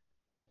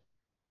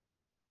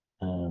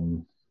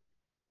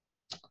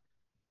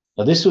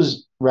 Now this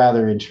was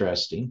rather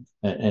interesting,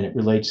 and it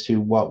relates to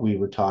what we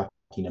were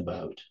talking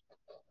about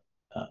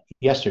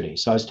yesterday.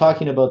 So I was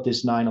talking about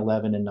this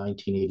 9/11 in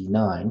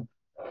 1989.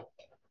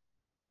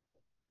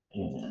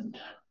 And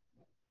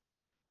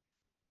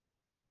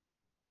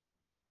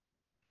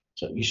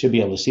so you should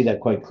be able to see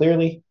that quite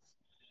clearly.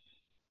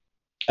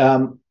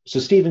 So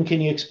Stephen,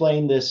 can you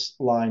explain this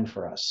line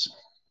for us,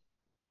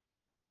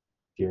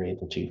 if you're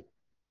able to?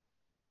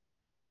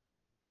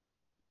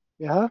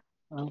 Yeah.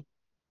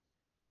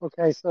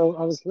 Okay, so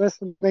I was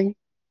listening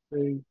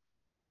to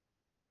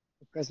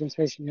the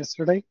presentation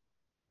yesterday,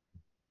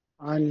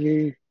 and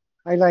you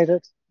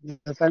highlighted the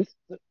event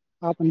that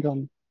happened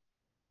on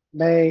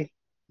May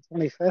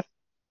 25th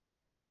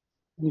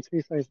in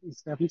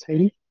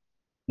 2017.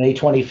 May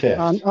 25th.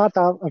 And at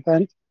that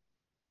event,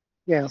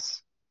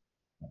 yes,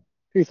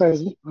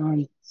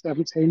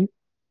 2017,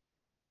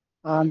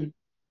 and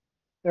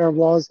there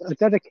was a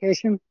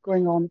dedication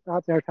going on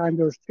at that time.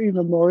 There was 2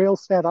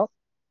 memorials set up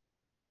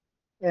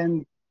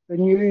in the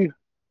new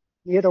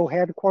NATO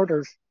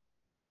headquarters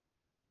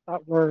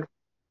that were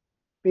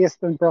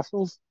based in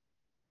Brussels.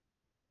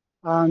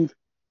 And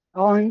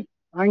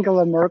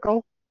Angela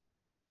Merkel,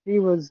 she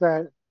was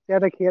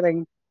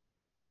dedicating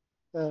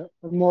the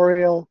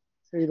memorial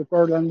to the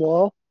Berlin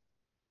Wall.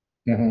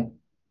 Mm-hmm.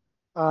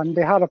 And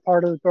they had a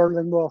part of the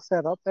Berlin Wall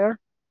set up there.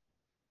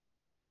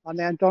 And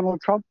then Donald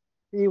Trump,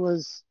 he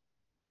was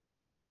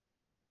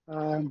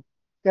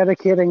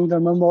dedicating the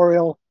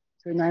memorial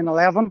to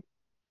 9/11,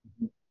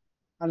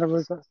 and there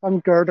was some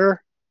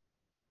girder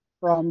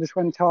from the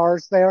Twin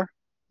Towers there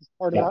as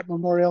part of Yeah. that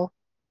memorial.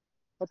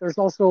 But there's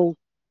also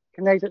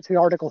connected to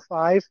Article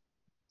 5.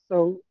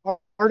 So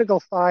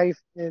Article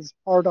 5 is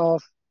part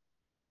of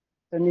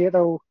the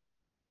NATO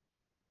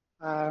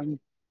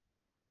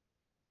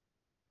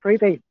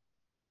treaty.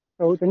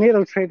 So the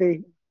NATO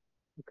treaty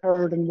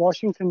occurred in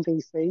Washington,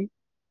 D.C.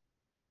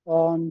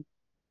 on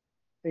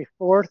the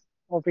 4th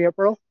of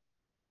April,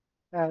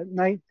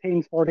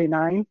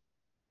 1949.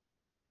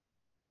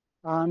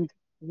 And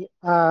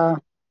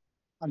part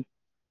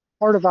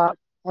of that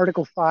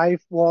Article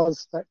 5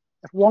 was that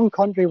if one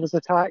country was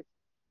attacked,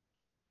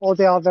 all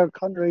the other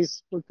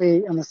countries would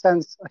be, in a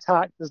sense,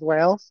 attacked as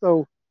well.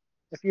 So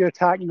if you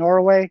attack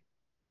Norway,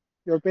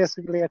 you're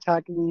basically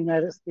attacking the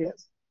United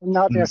States. And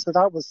that there, so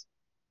that was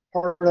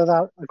part of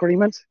that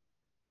agreement.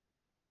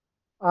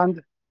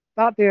 And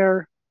that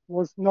there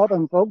was not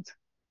invoked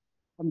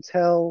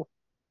until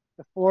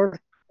the 4th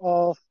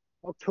of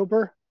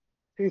October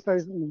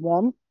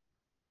 2001, Okay.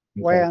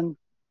 when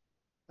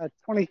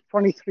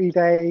 23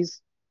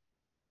 days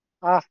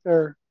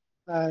after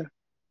the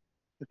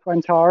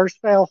Twin Towers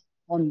fell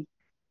on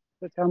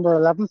September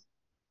 11th.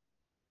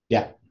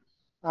 Yeah.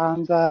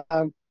 And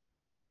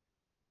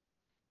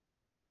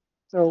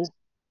so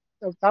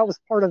that was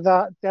part of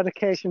that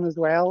dedication as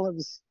well. It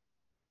was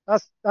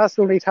that's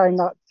the only time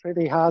that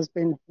treaty has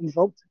been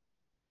invoked.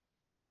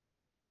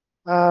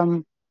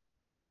 Now,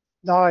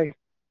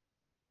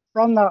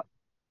 from that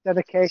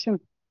dedication,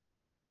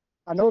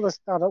 I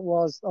noticed that it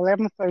was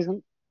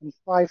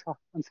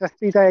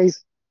 11,550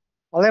 days,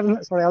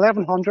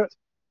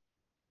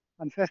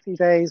 1,150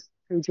 days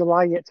to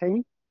July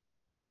 18.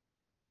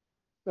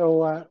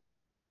 So I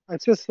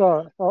just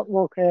thought,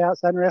 well, okay,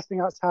 that's interesting.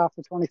 That's half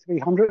the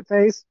 2,300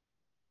 days.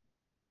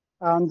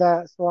 And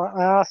so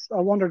I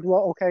wondered,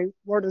 well, okay,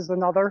 where does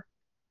another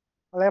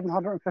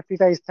 1,150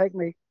 days take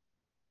me?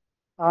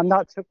 And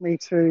that took me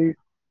to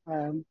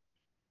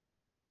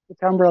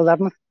September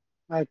 11th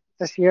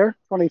this year,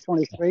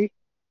 2023.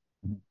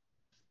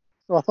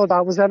 So I thought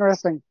that was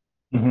interesting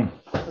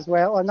as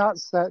well. And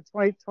that's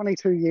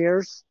 22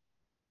 years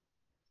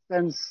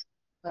since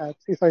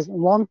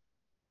 2001,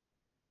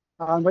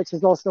 which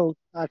is also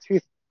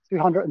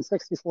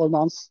 264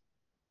 months.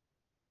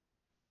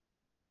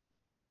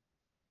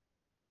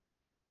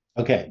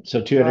 Okay,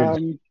 so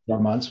 264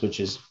 months, which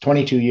is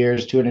 22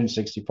 years,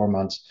 264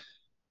 months,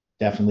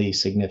 definitely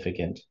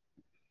significant.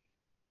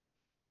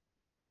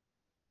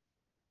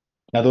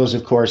 Now, those,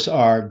 of course,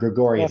 are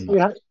Gregorian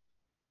months.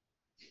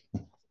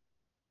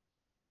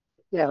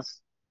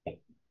 Yes.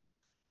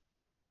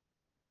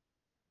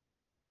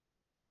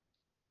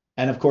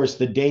 And of course,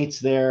 the dates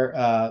there,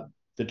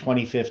 the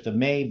 25th of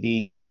May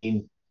being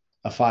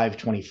a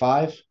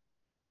 5/25.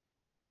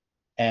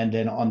 And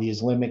then on the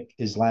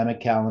Islamic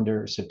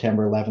calendar,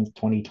 September 11th,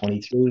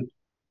 2023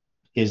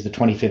 is the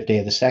 25th day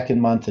of the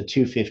second month, the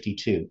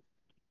 252.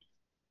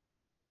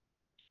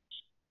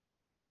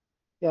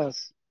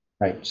 Yes.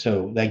 Right.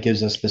 So that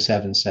gives us the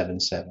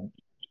 777.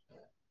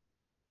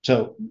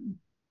 So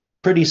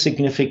pretty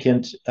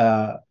significant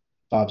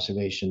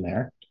observation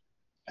there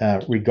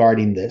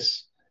regarding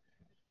this.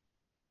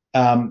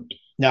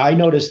 Now, I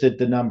noticed that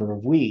the number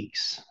of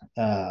weeks,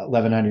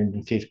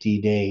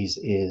 1,150 days,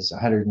 is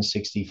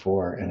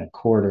 164 and a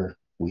quarter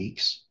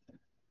weeks.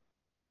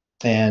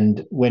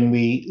 And when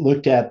we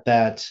looked at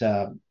that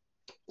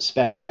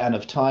span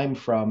of time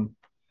from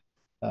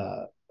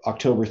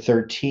October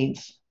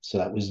 13th, so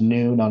that was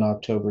noon on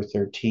October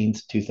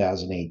 13th,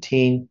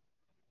 2018,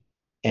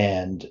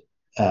 and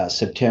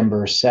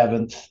September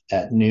 7th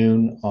at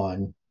noon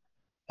on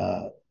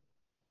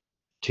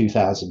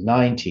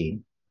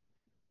 2019,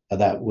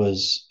 that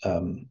was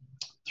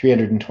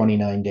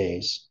 329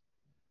 days,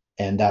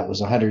 and that was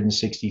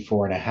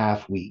 164 and a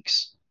half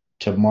weeks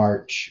to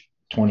March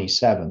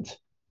 27th,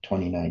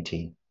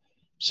 2019.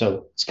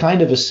 So it's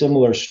kind of a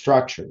similar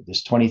structure,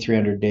 this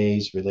 2,300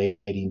 days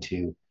relating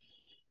to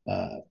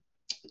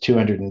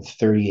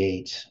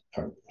 238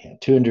 or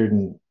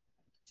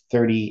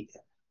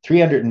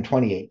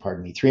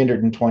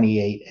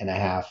 328 and a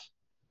half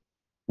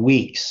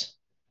weeks,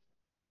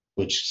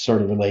 which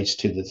sort of relates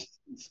to the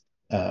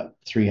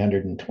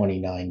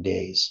 329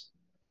 days.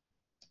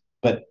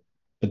 But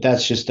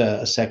that's just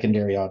a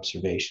secondary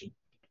observation.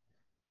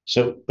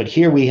 So, but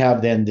here we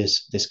have then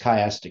this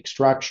chiastic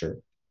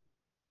structure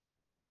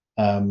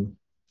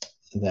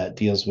that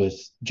deals with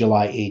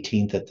July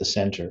 18th at the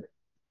center.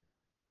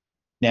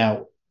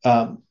 Now,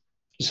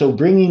 so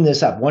bringing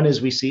this up, one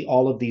is we see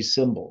all of these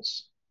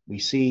symbols. We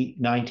see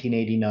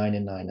 1989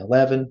 and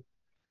 9/11,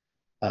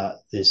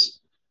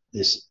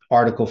 this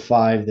Article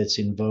 5 that's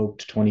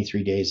invoked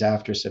 23 days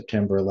after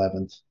September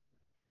 11th.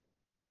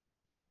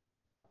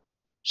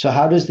 So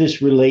how does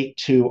this relate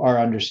to our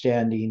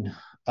understanding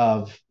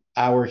of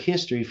our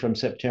history from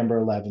September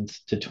 11th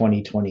to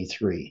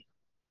 2023?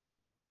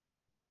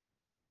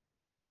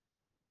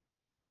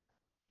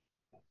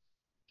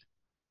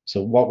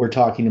 So what we're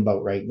talking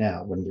about right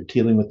now when we're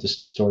dealing with the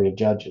story of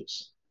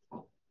Judges.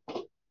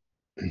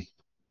 I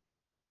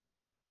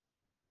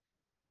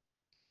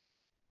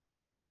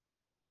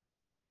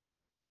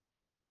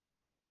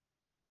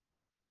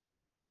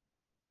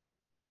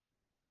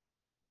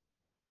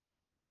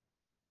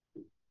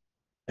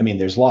mean,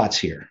 there's lots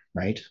here,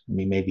 right? I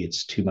mean, maybe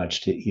it's too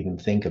much to even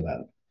think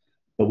about.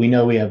 But we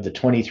know we have the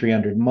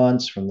 2,300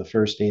 months from the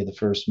first day of the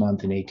first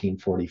month in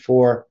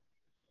 1844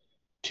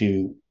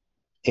 to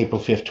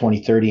April 5th,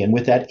 2030. And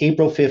with that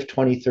April 5th,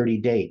 2030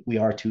 date, we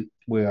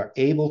are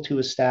able to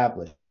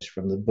establish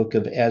from the book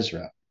of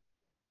Ezra,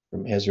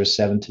 from Ezra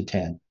 7 to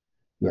 10,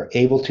 we are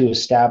able to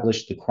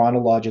establish the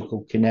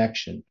chronological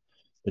connection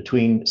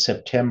between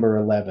September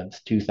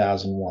 11th,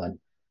 2001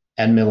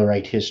 and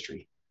Millerite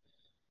history.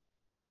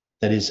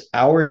 That is,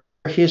 our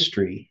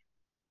history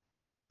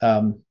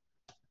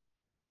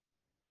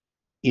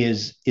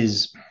is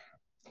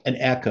an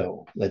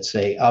echo, let's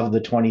say, of the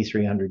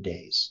 2,300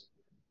 days.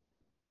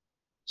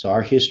 So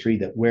our history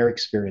that we're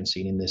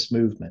experiencing in this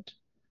movement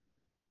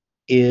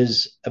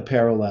is a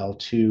parallel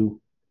to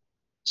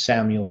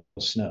Samuel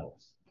Snow.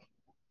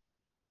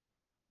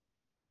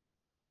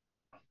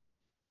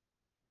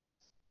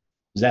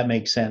 Does that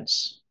make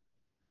sense?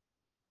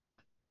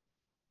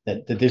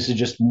 That this is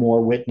just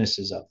more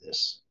witnesses of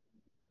this.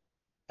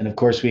 And of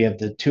course, we have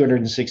the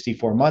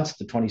 264 months,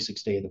 the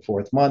 26th day of the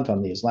fourth month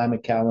on the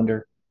Islamic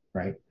calendar,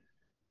 right?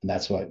 And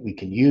that's why we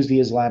can use the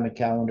Islamic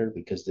calendar,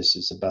 because this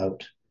is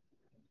about,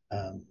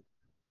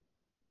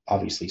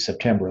 obviously,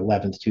 September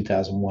 11th,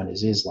 2001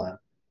 is Islam.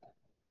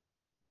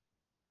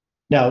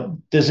 Now,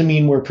 doesn't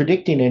mean we're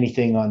predicting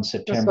anything on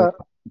September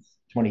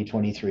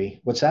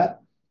 2023. What's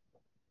that?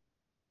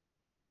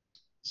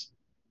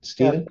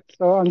 Stephen? Yeah,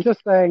 so I'm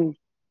just saying,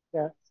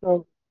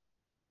 so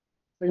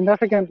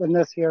significant in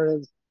this year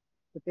is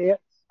the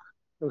dates,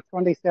 so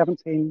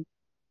 2017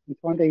 and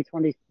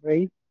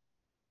 2023.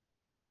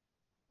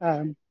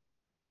 So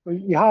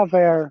you have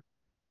there,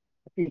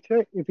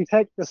 if you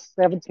take the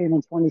 17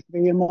 and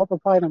 23 and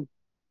multiply them,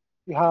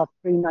 you have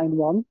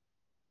 391.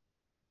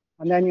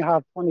 And then you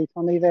have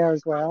 2020 there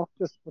as well,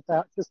 just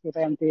with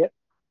them dates.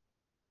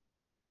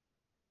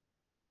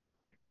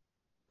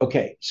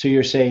 Okay, so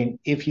you're saying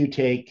if you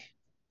take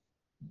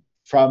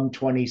from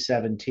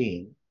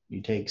 2017,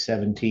 you take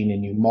 17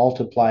 and you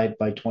multiply it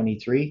by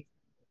 23,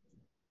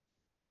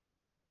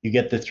 you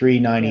get the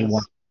 391,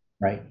 yes.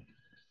 Right?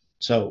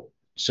 So,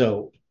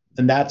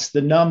 and that's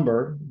the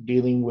number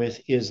dealing with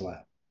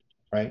Islam,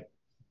 right?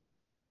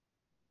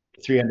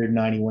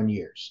 391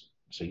 years.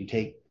 So you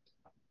take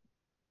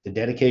the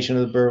dedication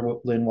of the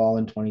Berlin Wall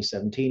in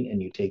 2017,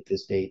 and you take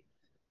this date,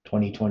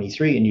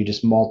 2023, and you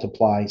just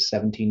multiply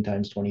 17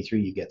 times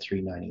 23, you get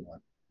 391.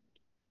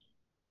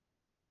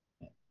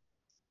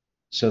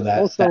 So that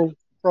also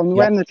from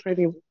when the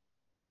treaty,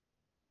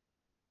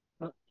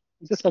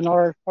 just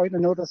another point to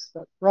notice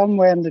that from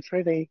when the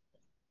treaty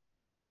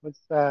was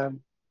signed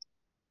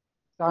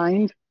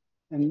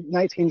in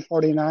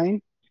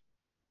 1949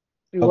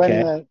 to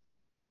when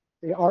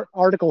the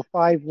Article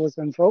 5 was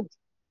invoked,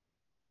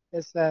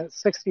 it's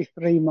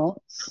 63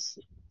 months,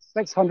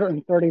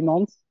 630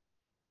 months.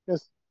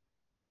 Just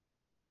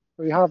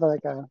so you have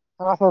like a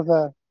half of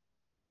a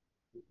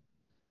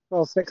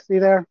 1260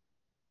 there.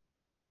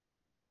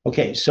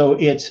 Okay, so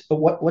it's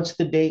what's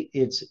the date?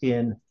 It's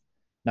in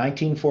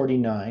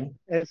 1949.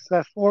 It's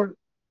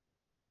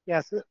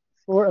yes, it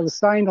was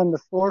signed on the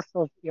 4th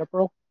of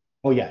April.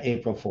 Oh yeah,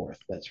 April 4th.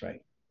 That's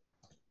right.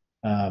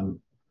 So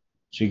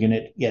you're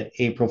gonna get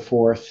April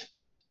 4th,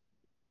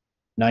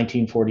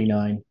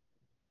 1949,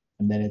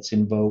 and then it's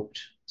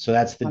invoked. So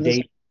that's the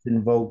date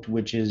invoked,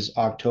 which is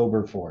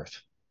October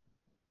 4th.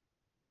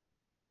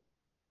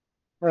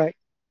 Right.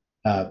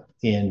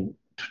 In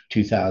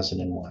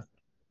 2001.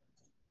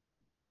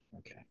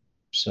 Okay,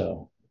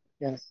 so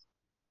yes.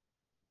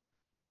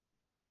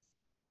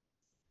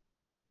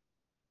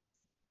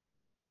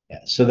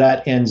 Yeah, so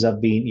that ends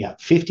up being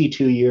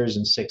 52 years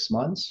and 6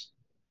 months.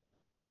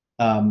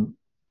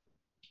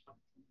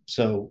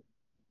 So,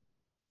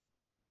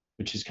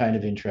 which is kind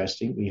of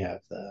interesting. We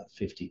have the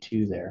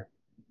 52 there.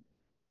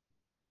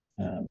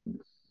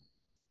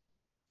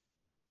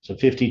 So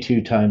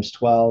 52 times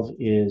 12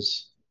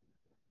 is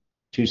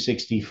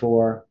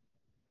 264.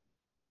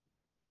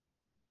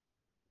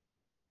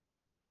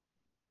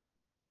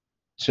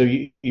 So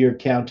you're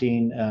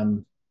counting,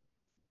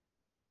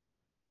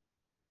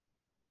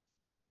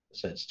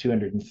 so it's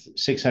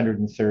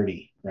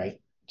 630, right?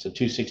 So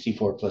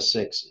 264 plus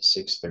 6 is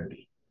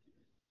 630.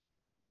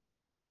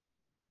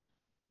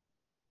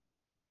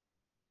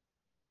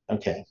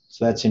 Okay,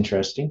 so that's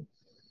interesting.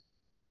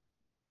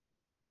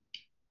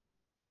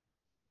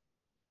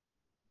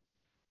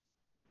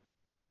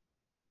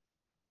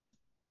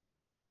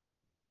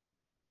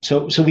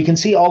 So we can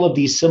see all of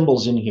these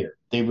symbols in here.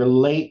 They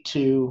relate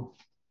to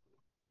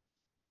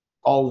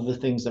all of the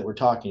things that we're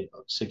talking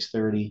about.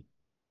 630,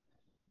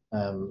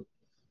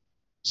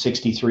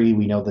 63,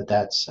 we know that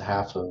that's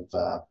half of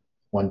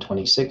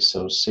 126,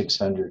 so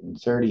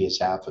 630 is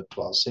half of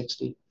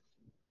 1260.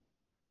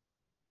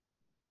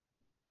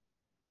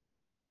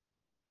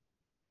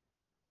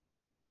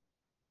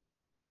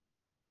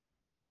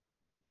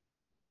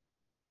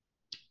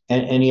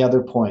 And any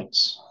other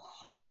points?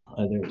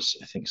 There's,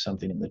 I think,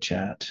 something in the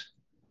chat.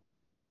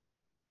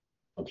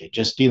 Okay,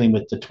 just dealing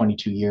with the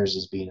 22 years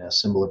as being a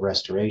symbol of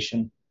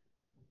restoration.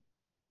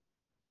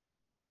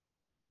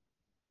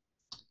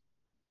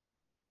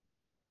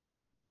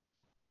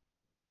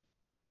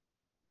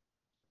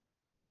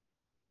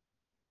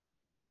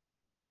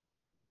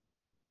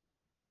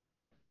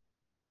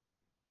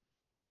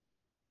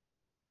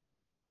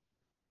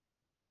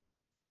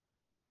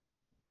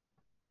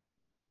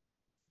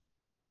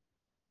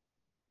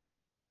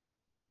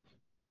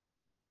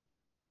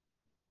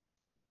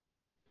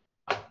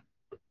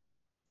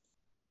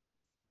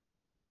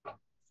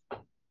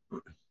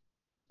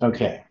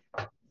 Okay.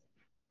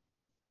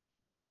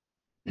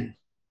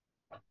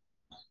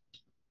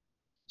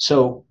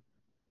 So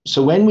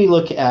when we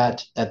look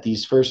at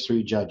these first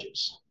three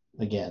judges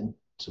again,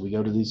 so we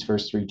go to these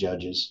first three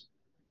judges.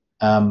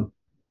 I'm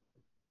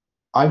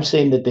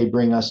saying that they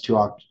bring us to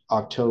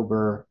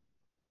October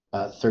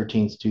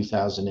 13th,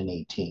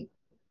 2018.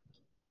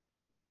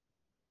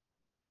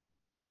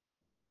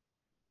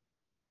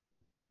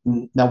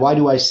 Now, why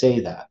do I say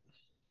that?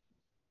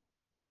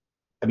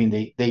 I mean,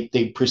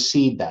 they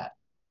precede that,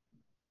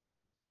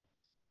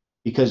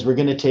 because we're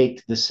going to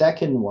take the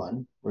second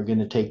one. We're going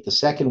to take the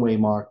second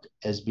waymark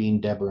as being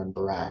Deborah and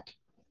Barak.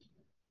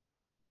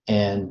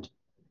 And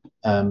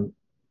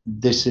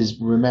this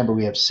is, remember,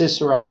 we have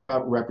Sisera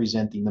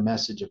representing the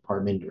message of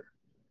Parminder.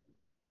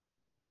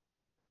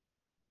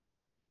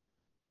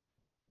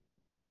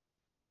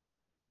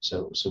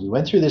 So we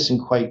went through this in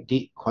quite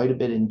a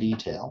bit in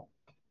detail.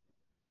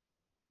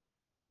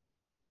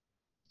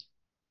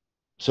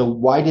 So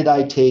why did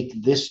I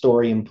take this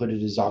story and put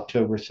it as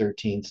October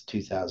 13th,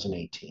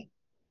 2018?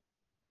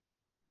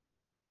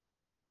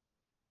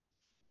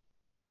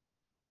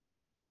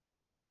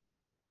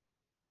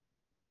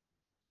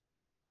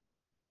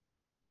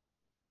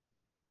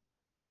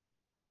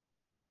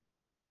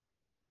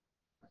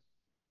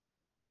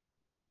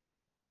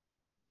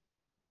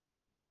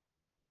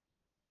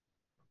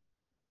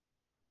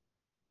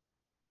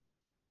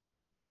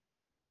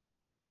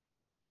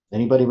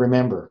 Anybody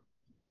remember?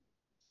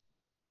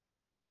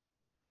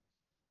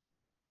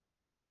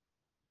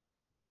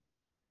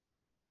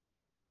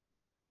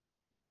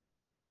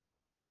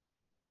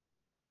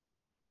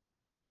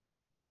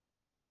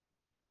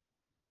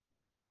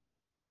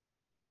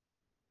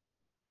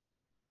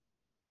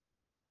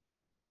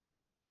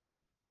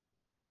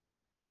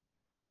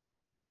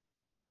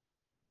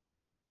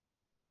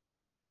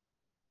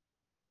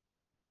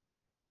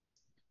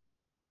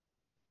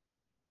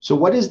 So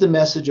what is the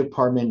message of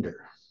Parminder?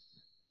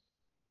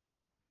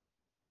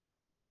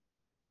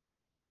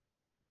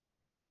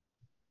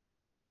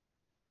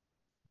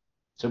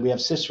 So we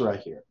have Sisera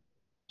here.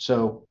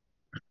 So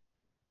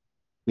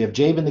we have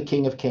Jabin, the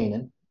king of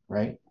Canaan,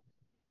 right?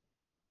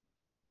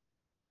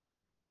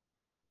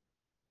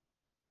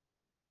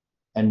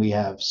 And we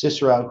have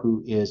Sisera,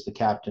 who is the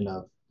captain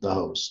of the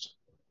host,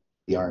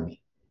 the army.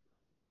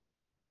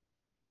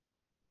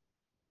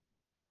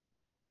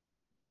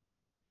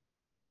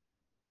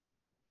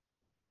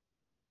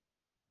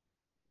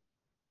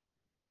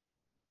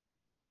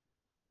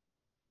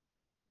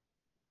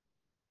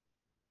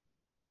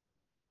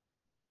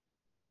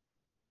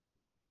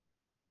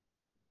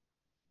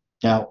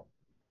 Now,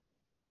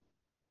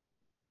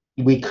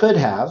 we could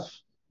have,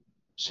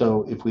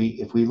 so if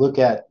we look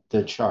at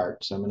the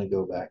charts, I'm going to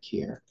go back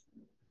here.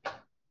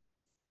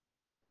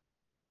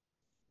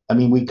 I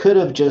mean, we could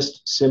have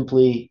just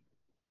simply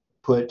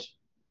put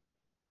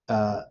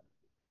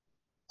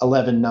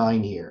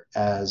 11:9 here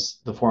as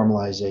the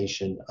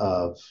formalization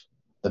of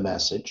the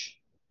message,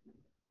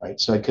 right?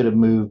 So I could have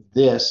moved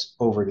this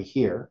over to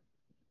here.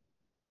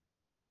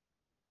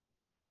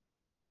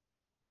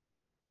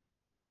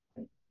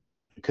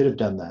 I could have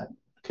done that.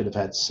 I could have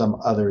had some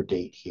other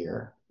date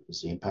here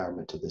as the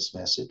empowerment of this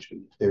message.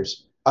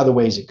 There's other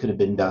ways it could have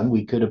been done.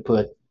 We could have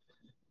put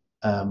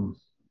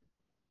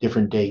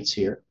different dates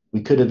here.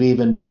 We could have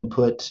even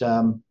put,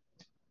 we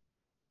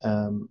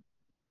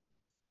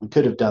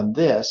could have done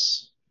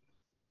this.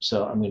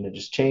 So I'm going to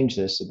just change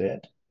this a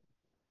bit.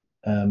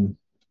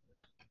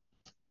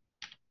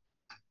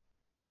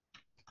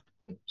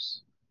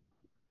 Oops.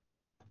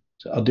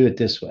 So I'll do it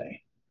this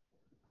way.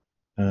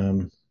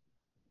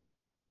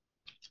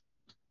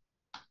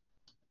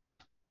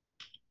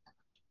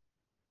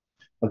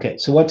 Okay,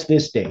 so what's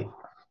this date?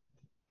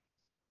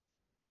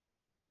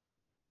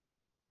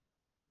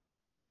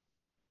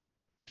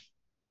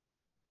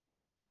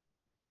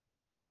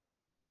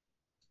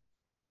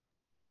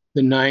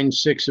 The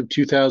 9/6 of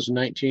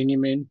 2019, you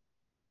mean?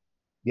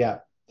 Yeah.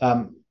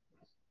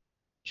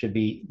 Should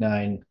be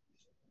 9/7.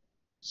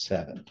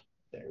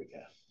 There we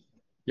go.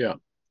 Yeah.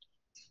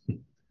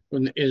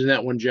 Isn't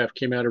that when Jeff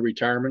came out of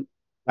retirement?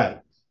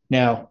 Right.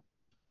 Now,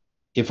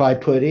 if I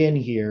put in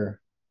here,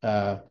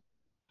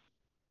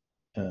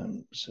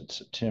 so it's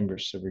September,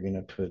 so we're going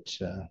to put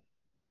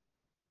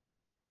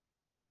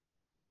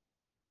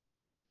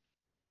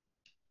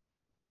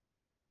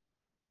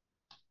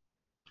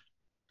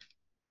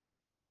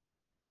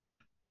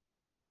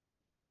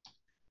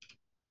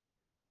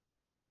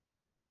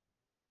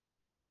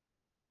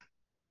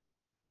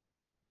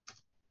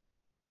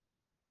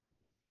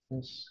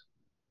this.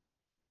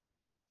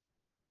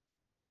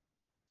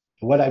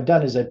 What I've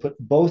done is I put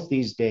both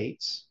these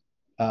dates.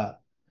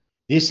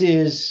 This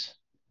is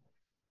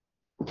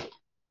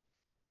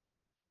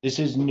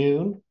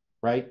noon,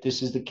 right?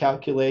 This is the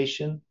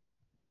calculation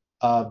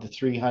of the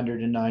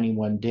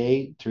 391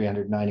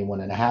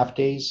 and a half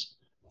days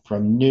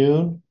from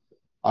noon,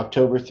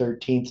 October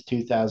 13th,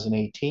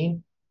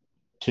 2018,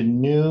 to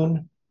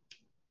noon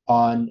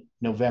on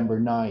November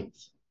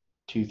 9th,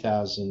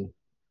 2000,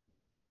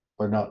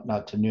 or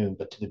not to noon,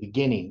 but to the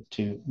beginning,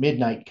 to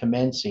midnight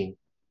commencing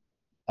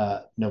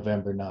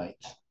November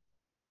 9th,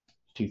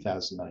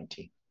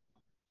 2019,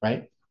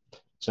 right?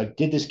 So I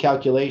did this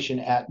calculation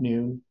at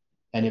noon,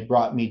 and it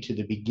brought me to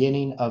the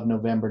beginning of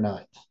November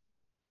 9th.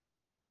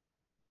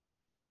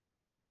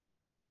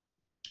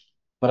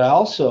 But I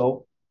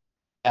also,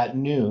 at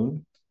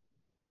noon,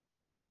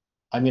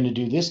 I'm going to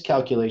do this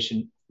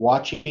calculation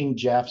watching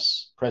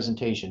Jeff's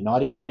presentation,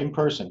 not in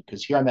person,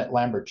 because here I'm at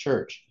Lambert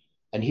Church.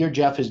 And here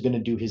Jeff is going to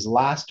do his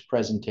last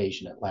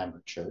presentation at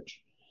Lambert Church.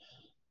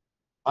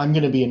 I'm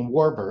going to be in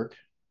Warburg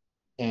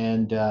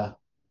and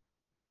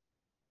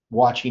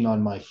watching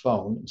on my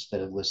phone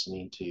instead of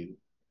listening to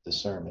the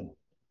sermon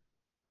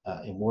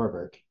in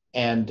Warburg.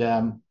 And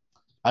I'm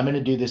going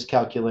to do this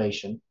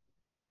calculation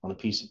on a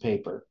piece of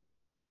paper.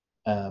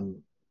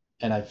 And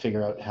I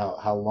figure out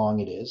how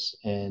long it is.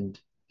 And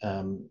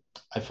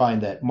I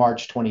find that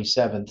March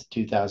 27th,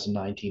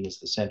 2019 is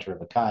the center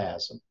of a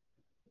chiasm.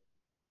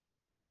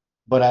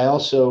 But I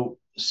also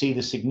see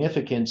the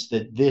significance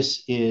that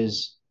this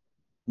is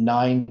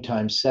 9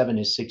 times 7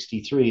 is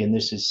 63, and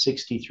this is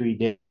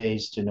 63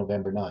 days to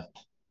November 9th.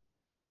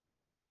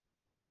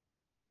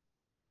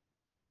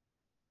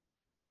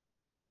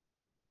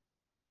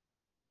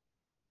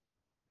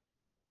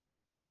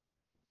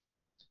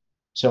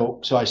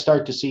 So I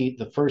start to see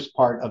the first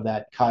part of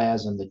that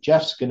chiasm that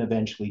Jeff's going to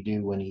eventually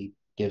do when he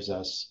gives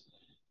us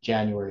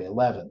January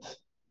 11th,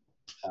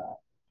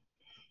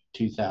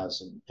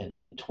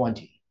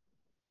 2020.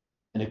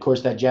 And of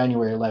course, that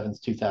January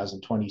 11th,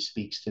 2020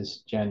 speaks to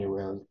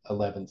January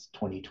 11th,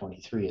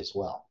 2023 as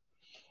well.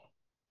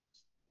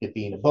 It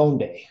being a bone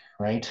day,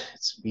 right?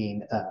 It's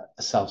being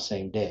a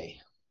self-same day.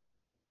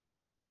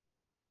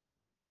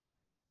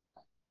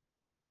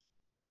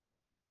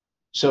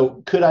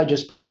 So could I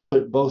just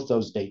put both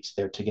those dates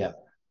there together?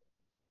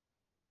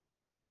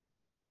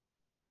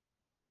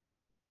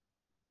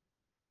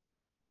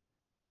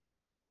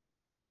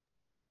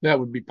 That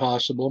would be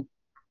possible.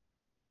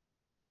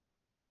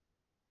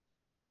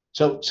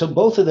 So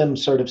both of them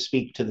sort of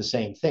speak to the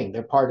same thing.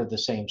 They're part of the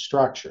same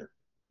structure.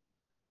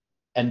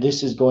 And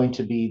this is going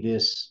to be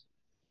this.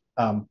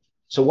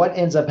 So what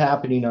ends up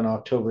happening on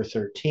October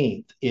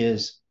 13th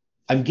is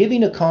I'm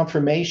giving a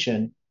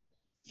confirmation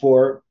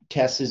for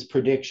Tess's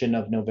prediction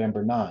of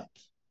November 9th.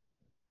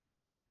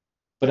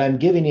 But I'm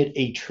giving it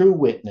a true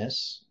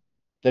witness.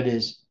 That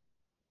is,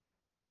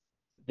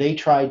 they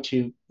tried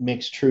to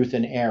mix truth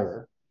and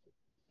error,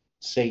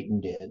 Satan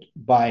did,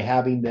 by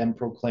having them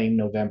proclaim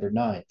November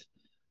 9th.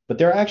 But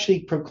they're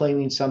actually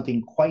proclaiming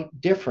something quite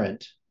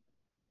different.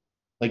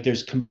 Like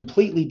there's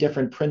completely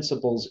different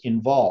principles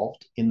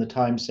involved in the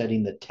time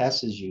setting that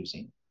Tess is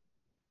using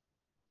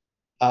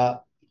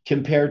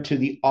compared to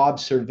the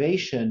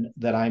observation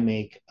that I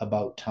make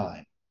about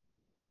time.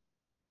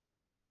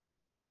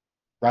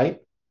 Right?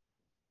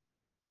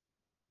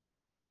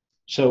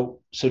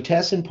 So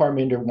Tess and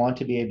Parminder want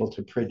to be able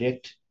to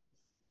predict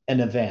an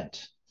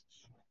event.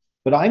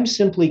 But I'm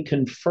simply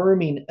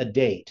confirming a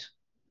date.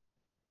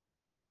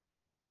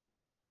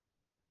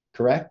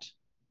 Correct?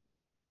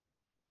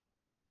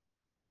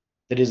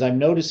 That is, I'm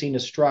noticing a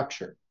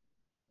structure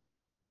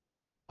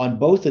on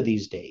both of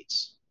these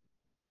dates,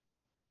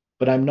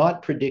 but I'm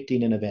not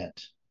predicting an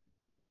event.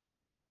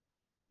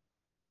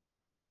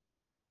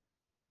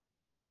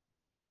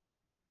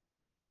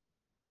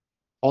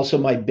 Also,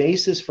 my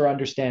basis for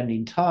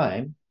understanding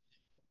time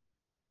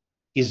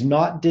is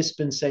not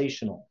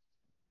dispensational.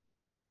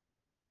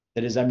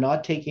 That is, I'm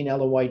not taking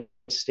Ellen White's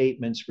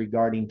statements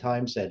regarding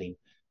time setting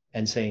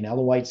and saying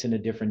Ellen White's in a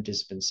different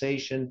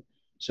dispensation,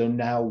 so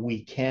now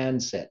we can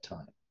set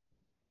time.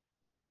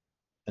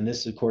 And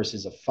this, of course,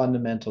 is a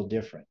fundamental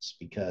difference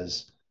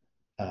because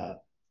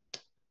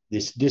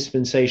this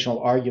dispensational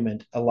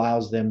argument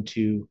allows them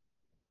to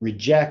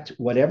reject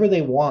whatever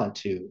they want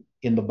to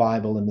in the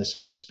Bible and the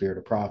spirit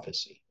of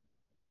prophecy,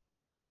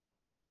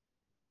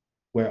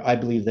 where I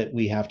believe that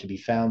we have to be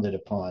founded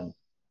upon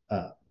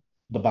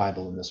the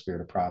Bible and the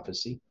spirit of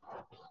prophecy,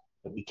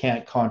 but we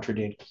can't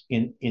contradict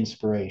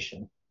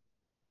inspiration.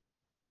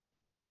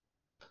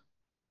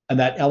 And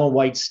that Ellen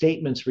White's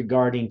statements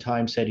regarding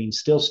time setting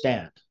still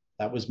stand.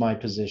 That was my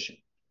position.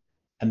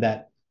 And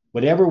that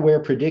whatever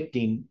we're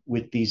predicting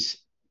with these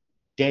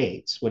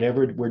dates,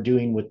 whatever we're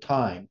doing with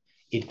time,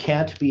 it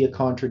can't be a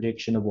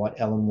contradiction of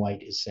what Ellen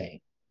White is saying.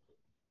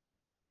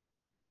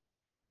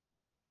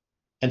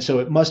 And so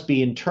it must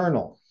be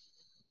internal,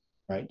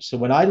 right? So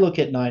when I look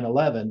at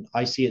 9/11,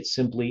 I see it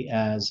simply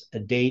as a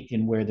date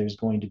in where there's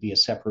going to be a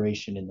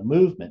separation in the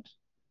movement.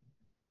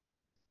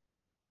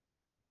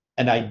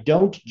 And I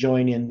don't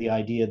join in the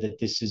idea that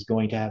this is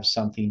going to have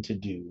something to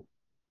do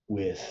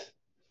with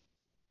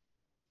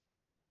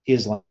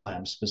Islam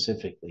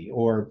specifically,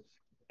 or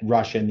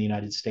Russia and the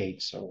United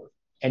States, or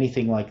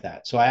anything like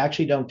that. So I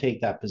actually don't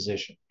take that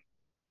position.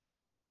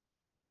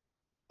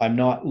 I'm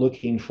not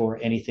looking for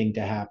anything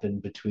to happen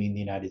between the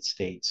United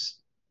States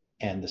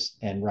and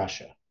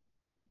Russia,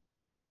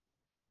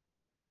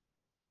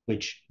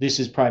 which this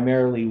is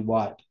primarily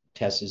what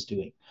Tess is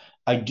doing.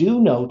 I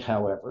do note,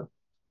 however,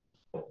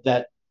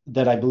 that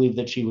I believe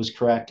that she was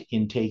correct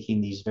in taking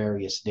these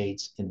various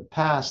dates in the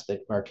past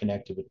that are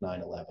connected with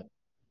 9/11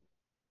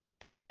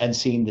 and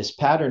seeing this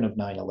pattern of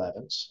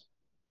 9/11s,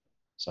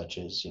 such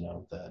as, you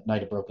know, the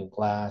Night of Broken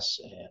Glass,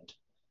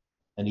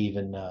 and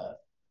even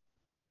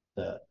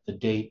the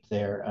date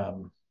there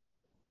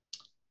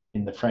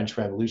in the French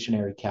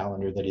Revolutionary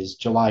calendar that is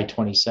July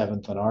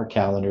 27th on our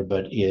calendar,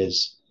 but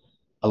is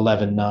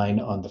 11/9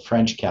 on the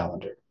French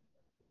calendar.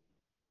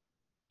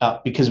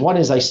 Because one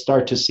is I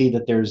start to see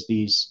that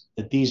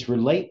these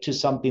relate to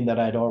something that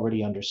I'd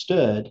already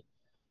understood,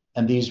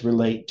 and these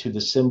relate to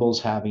the symbols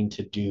having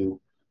to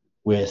do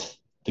with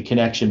the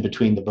connection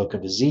between the book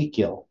of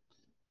Ezekiel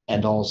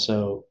and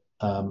also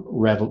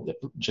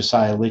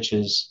Josiah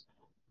Litch's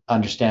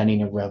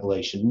understanding of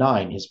Revelation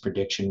 9, his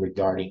prediction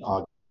regarding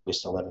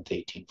August 11th,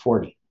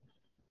 1840.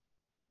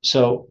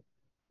 So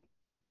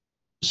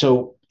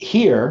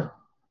here,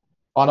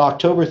 on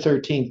October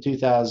 13th,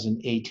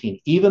 2018,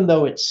 even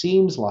though it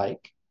seems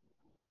like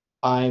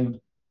I'm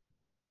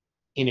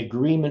in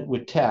agreement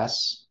with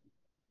Tess,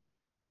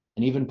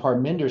 and even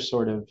Parminder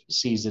sort of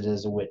sees it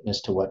as a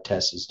witness to what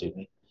Tess is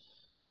doing,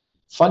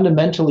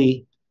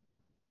 fundamentally,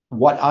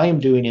 what I am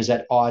doing is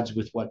at odds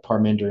with what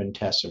Parminder and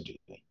Tess are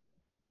doing.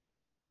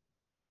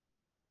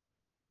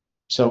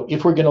 So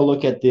if we're going to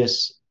look at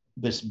this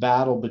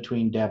battle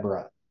between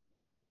Deborah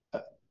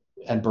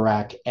and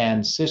Barak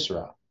and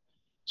Sisera,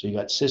 so you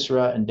got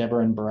Sisera and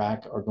Deborah and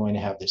Barak are going to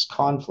have this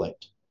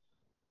conflict.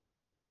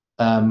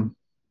 And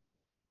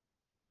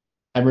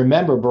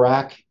remember,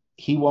 Barak,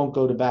 he won't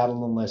go to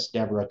battle unless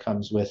Deborah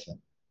comes with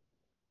him.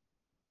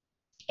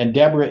 And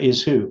Deborah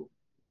is who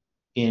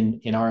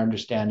in our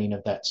understanding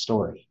of that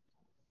story?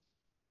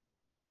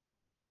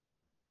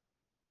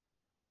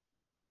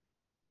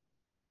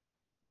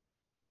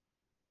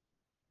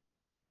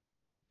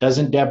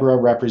 Doesn't Deborah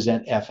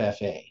represent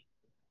FFA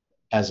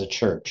as a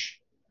church?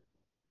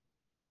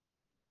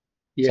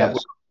 Yeah.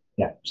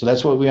 So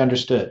that's what we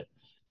understood.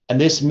 And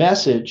this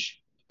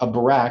message of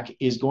Barak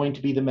is going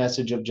to be the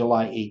message of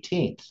July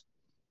 18th,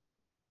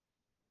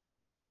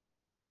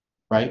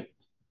 right?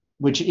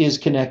 Which is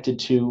connected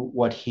to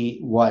what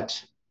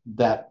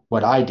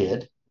I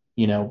did,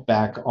 you know,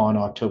 back on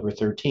October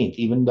 13th.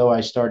 Even though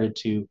I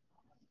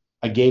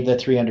gave that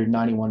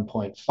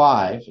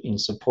 391.5 in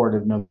support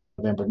of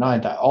November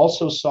 9th, I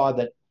also saw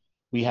that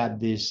we had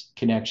these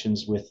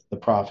connections with the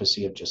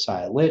prophecy of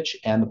Josiah Litch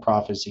and the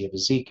prophecy of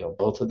Ezekiel.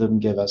 Both of them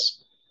give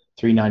us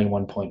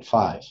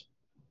 391.5.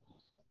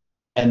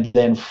 And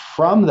then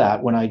from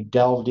that, when I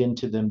delved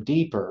into them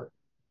deeper,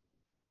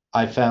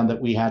 I found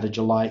that we had a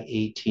July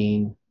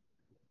 18,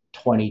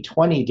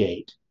 2020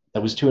 date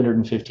that was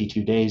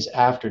 252 days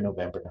after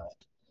November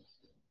 9th.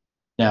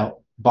 Now,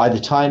 by the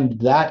time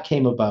that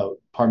came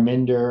about,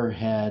 Parminder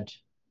had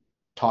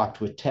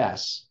talked with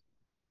Tess,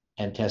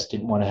 and Tess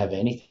didn't want to have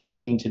anything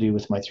to do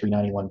with my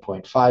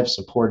 391.5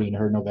 supporting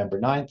her November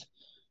 9th,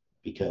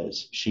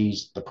 because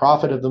she's the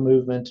prophet of the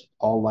movement.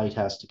 All light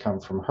has to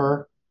come from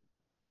her.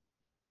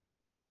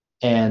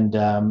 And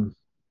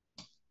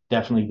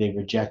definitely they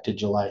rejected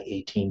July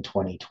 18,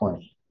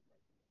 2020.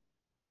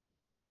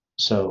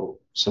 So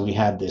we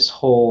had this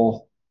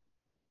whole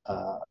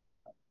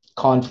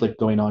conflict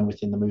going on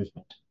within the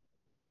movement.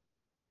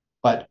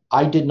 But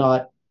I did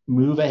not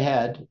move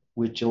ahead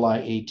with July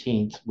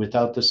 18th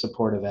without the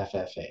support of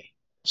FFA.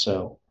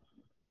 So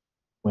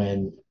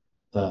when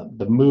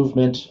the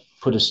movement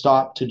put a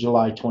stop to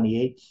July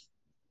 28th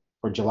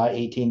or July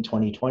 18,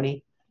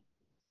 2020,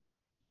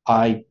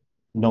 I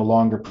no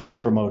longer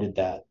promoted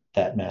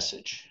that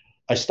message.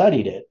 I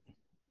studied it,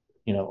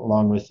 you know,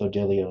 along with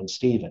Odilio and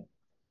Stephen,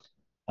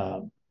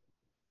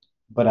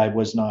 but I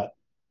was not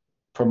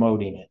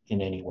promoting it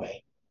in any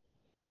way.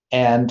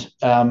 And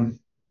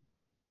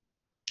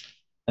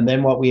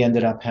then what we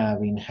ended up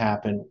having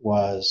happen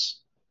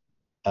was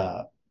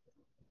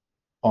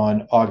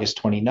on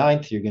August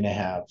 29th, you're going to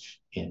have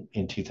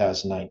in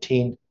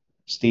 2019,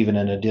 Stephen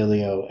and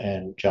Odilio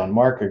and John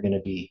Mark are going to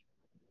be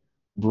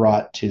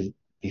brought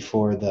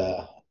before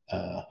the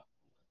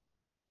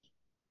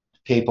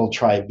papal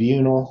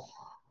tribunal,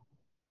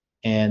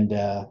 and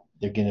they're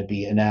going to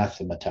be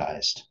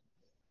anathematized,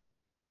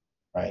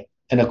 right?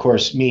 And of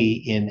course, me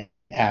in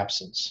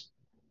absence,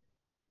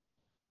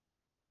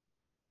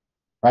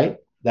 right?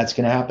 That's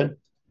going to happen.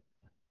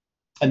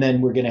 And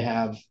then we're going to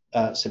have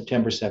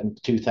September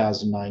 7th,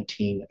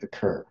 2019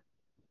 occur.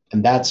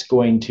 And that's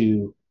going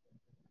to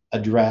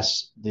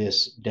address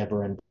this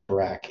Deborah and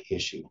Barak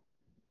issue.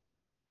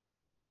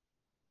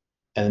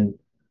 And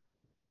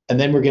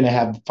then we're going to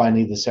have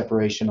finally the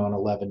separation on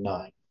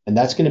 11/9. And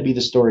that's going to be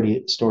the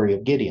story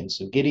of Gideon.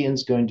 So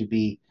Gideon's going to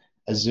be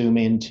a zoom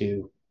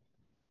into,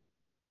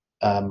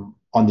 on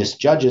this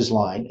judges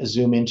line, a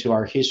zoom into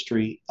our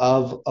history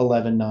of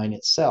 11:9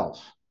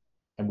 itself.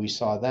 And we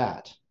saw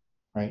that,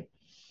 right?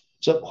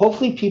 So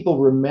hopefully people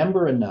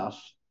remember enough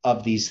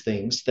of these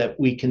things that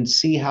we can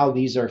see how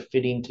these are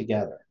fitting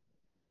together.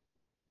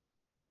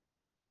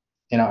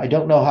 And I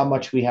don't know how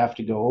much we have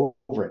to go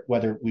over it,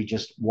 whether we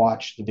just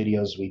watch the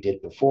videos we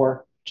did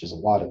before, which is a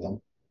lot of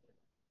them,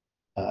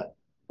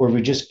 or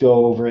we just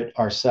go over it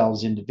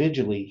ourselves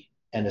individually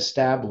and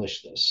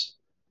establish this.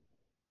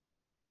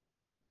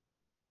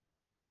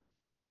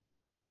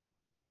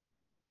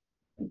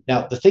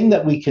 Now, the thing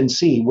that we can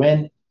see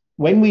when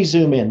we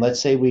zoom in, let's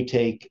say we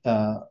take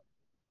the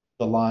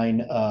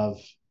line of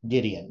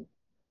Gideon.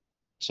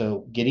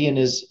 So Gideon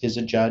is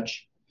a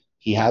judge.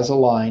 He has a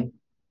line.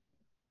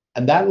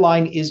 And that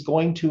line is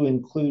going to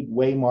include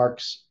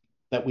waymarks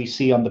that we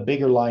see on the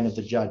bigger line of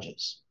the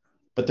judges,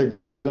 but they're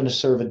going to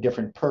serve a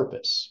different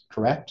purpose,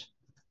 correct?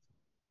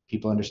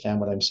 People understand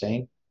what I'm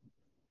saying?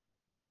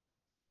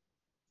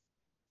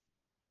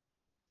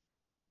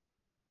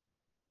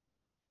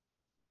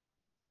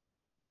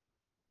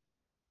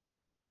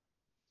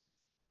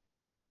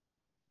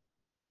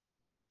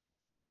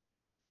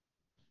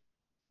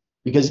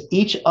 Because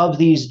each of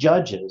these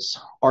judges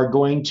are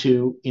going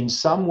to, in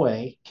some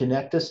way,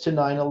 connect us to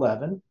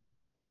 9/11,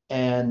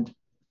 and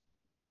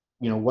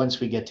once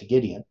we get to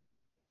Gideon,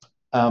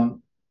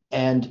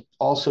 and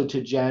also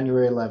to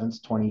January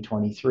 11th,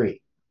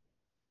 2023.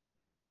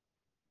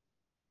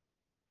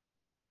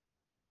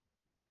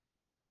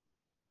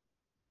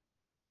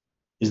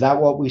 Is that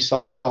what we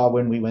saw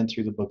when we went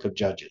through the book of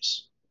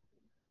Judges?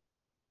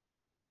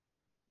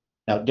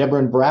 Now, Deborah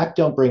and Barak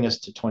don't bring us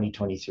to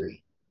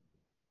 2023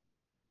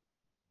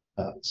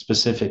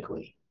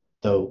 specifically,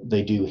 though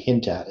they do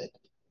hint at it.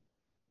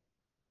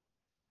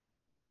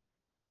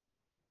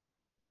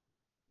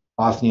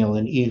 Othniel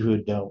and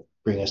Ehud don't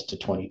bring us to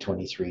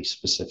 2023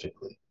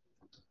 specifically.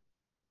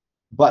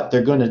 But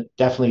they're going to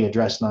definitely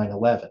address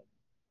 9/11.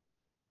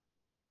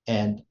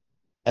 And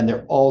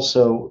they're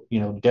also,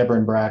 Deborah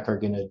and Barak are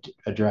going to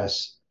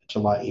address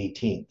July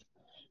 18th.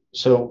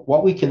 So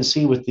what we can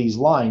see with these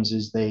lines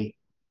is they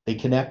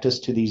connect us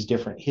to these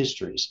different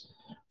histories.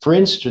 For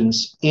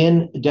instance,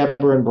 in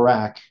Deborah and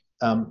Barak,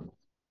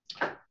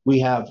 we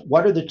have,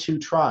 what are the two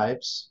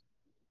tribes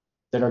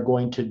that are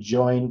going to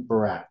join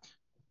Barak?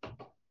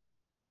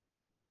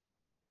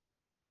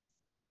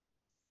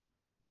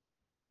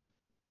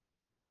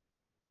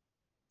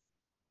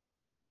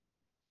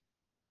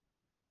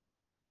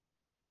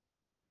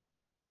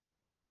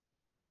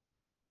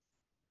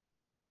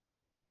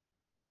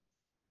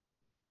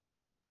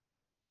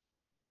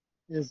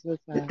 Is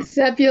it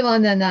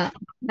Zebulun and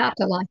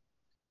Naphtali.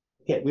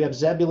 Okay, we have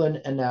Zebulun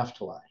and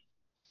Naphtali.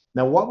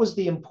 Now, what was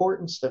the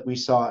importance that we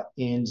saw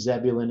in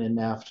Zebulun and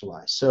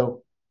Naphtali?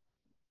 So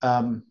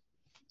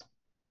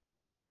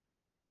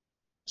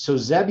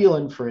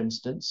Zebulun, for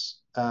instance,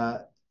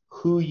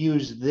 who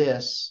used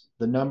this,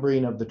 the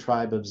numbering of the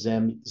tribe of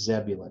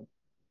Zebulun,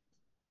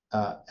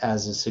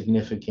 as a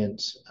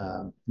significant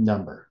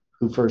number?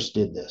 Who first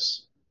did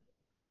this?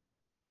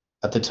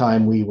 At the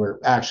time, we were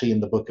actually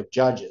in the book of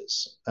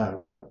Judges,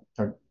 or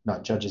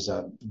not Judges,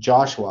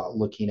 Joshua,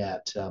 looking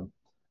at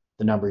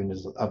the numbering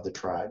of the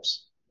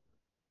tribes.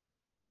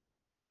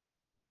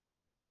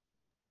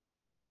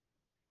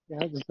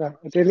 Yeah, it was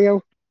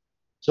Adilio.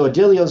 So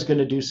Adilio is going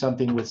to do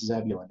something with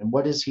Zebulun. And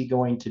what is he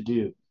going to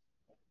do?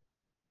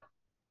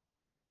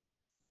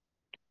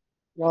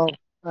 Well,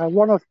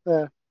 one of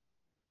the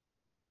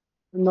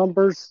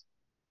numbers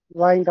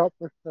lined up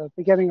with the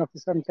beginning of the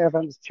Seventh-day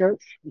Adventist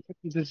Church,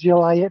 which is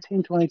July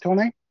 18,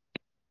 2020.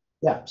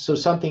 Yeah, so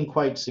something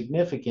quite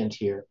significant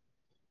here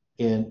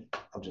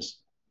I'll just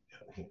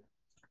go here.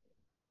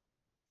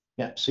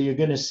 Yeah, so you're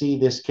going to see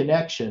this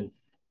connection.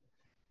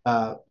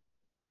 The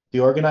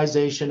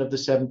organization of the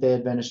Seventh-day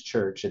Adventist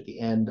Church at the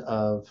end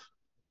of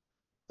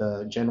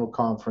the General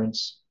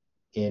Conference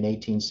in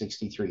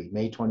 1863,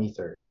 May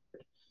 23rd.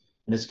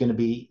 And it's going to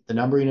be the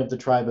numbering of the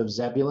tribe of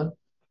Zebulun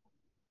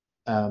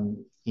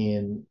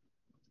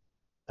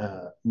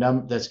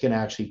that's going to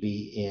actually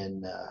be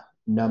in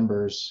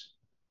Numbers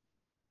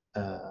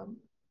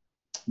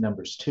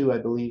 2, I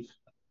believe,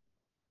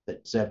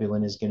 that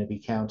Zebulun is going to be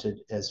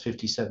counted as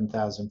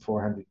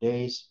 57,400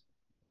 days.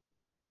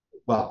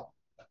 Well,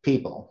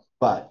 people,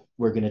 but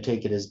we're going to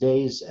take it as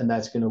days, and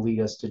that's going to lead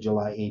us to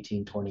July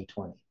 18,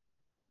 2020.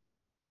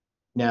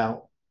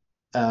 Now,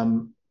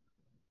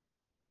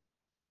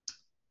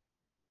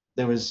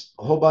 there was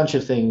a whole bunch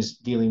of things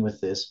dealing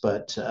with this,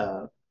 but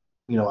I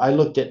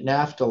looked at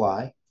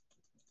Naphtali,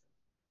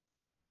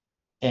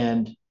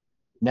 and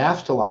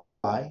Naphtali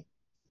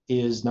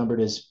is numbered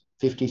as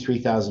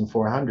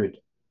 53,400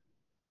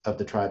 of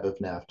the tribe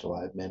of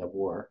Naphtali, men of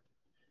war.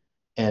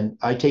 And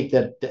I take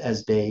that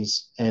as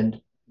days.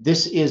 And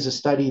this is a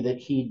study that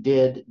he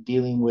did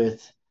dealing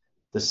with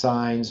the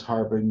signs,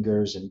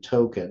 harbingers, and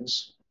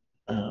tokens.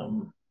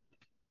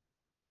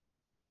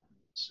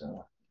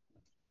 So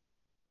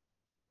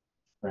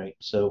right?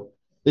 So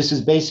this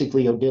is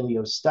basically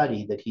Odilio's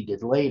study that he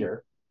did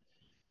later.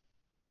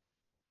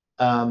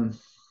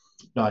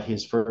 Not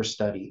his first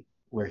study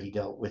where he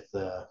dealt with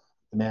the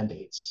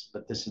mandates,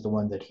 but this is the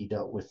one that he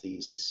dealt with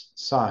these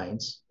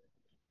signs.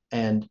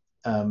 And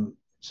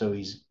so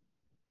he's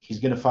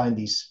going to find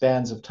these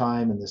spans of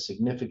time and the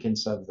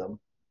significance of them.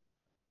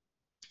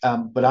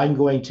 But I'm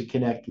going to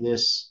connect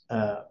this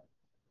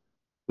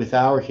with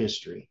our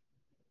history.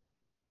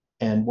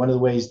 And one of the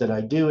ways that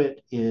I do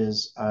it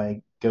is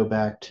I go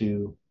back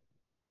to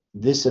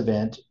this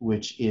event,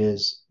 which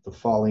is the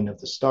falling of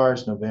the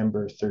stars,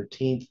 November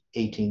 13th,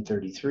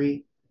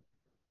 1833.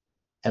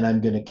 And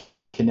I'm going to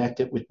connect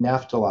it with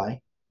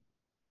Naphtali,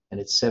 and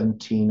it's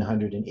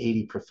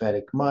 1780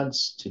 prophetic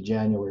months to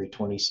January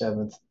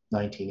 27th,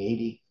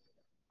 1980.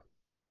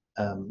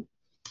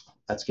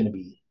 That's going to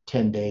be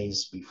 10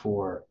 days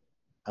before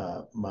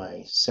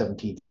my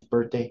 17th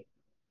birthday,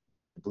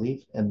 I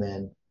believe. And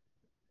then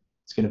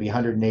it's going to be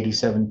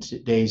 187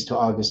 days to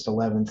August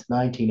 11th,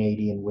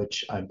 1980, in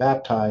which I'm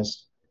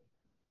baptized.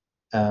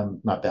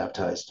 Not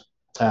baptized.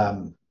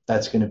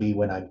 That's going to be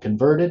when I'm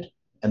converted.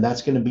 And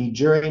that's going to be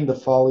during the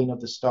falling of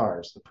the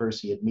stars, the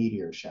Perseid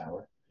meteor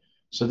shower.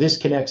 So this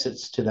connects it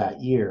to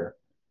that year.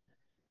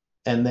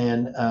 And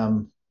then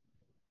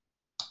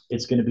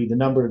it's going to be the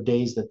number of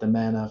days that the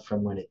manna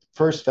from when it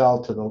first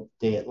fell to the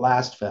day it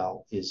last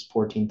fell is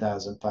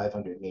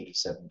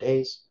 14,587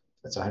 days.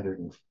 That's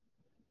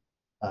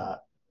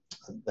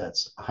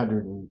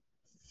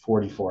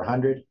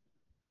 1,400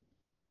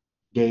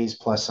 days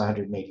plus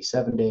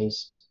 187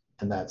 days.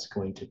 And that's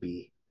going to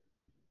be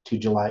to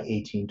July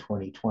 18,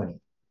 2020.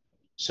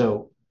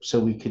 So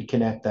we could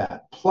connect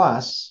that.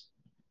 Plus,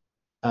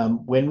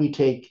 when we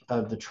take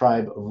the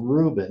tribe of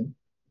Reuben,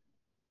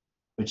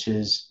 which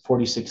is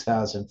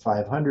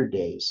 46,500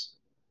 days,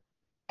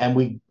 and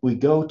we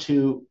go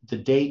to the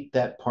date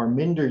that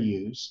Parminder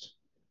used.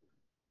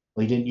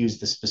 Well, he didn't use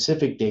the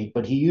specific date,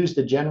 but he used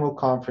the General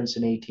Conference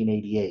in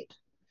 1888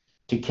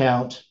 to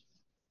count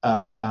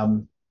to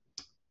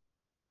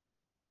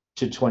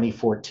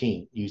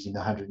 2014 using the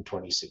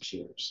 126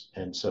 years.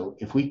 And so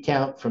if we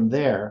count from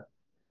there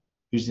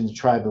using the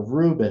tribe of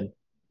Reuben,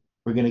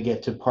 we're going to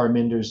get to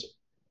Parminder's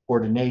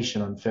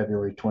ordination on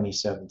February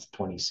 27th,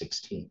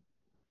 2016.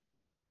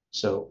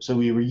 So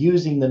we were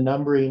using the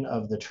numbering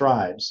of the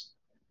tribes,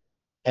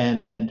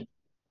 and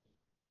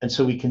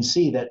so we can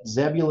see that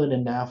Zebulun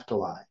and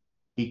Naphtali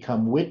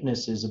become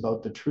witnesses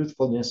about the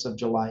truthfulness of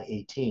July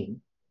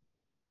 18,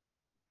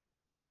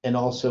 and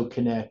also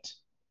connect,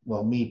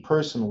 well, me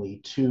personally,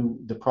 to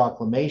the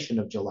proclamation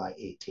of July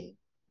 18.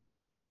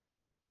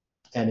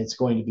 And it's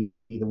going to be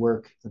the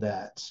work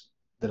that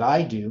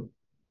I do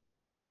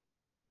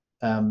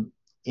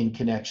in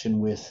connection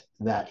with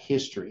that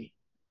history.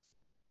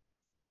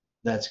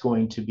 That's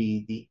going to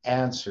be the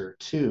answer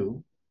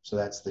to, so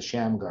that's the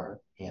Shamgar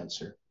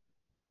answer,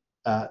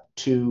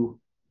 to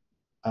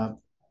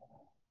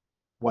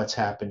what's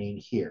happening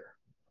here.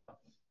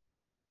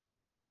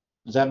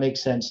 Does that make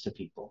sense to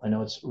people? I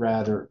know it's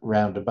rather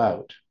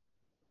roundabout.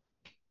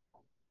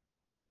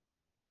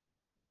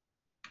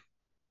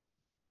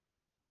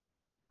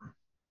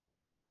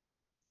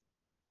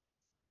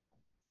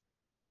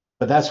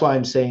 But that's why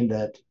I'm saying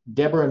that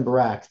Deborah and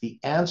Barak, the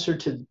answer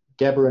to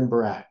Deborah and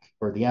Barak,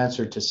 or the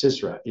answer to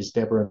Sisera is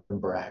Deborah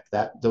and Barak,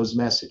 those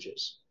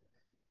messages.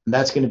 And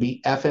that's going to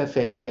be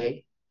FFA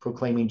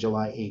proclaiming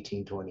July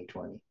 18,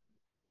 2020.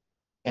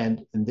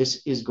 And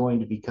this is going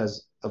to be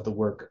because of the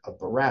work of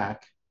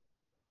Barak,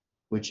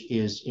 which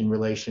is in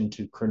relation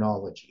to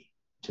chronology,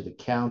 to the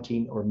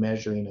counting or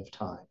measuring of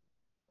time.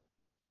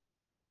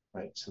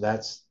 Right? So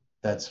that's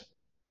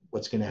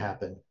what's going to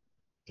happen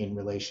in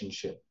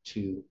relationship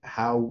to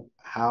how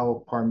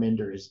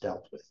Parminder is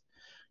dealt with.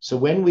 So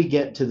when we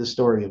get to the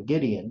story of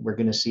Gideon, we're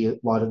going to see a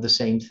lot of the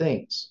same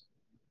things.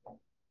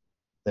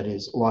 That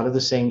is, a lot of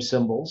the same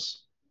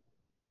symbols,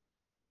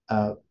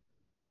 but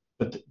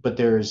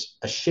there's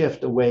a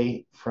shift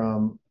away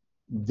from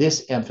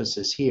this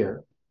emphasis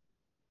here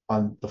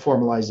on the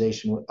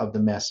formalization of the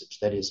message,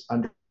 that is,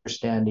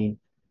 understanding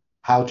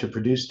how to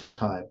produce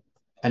time.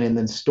 And in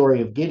the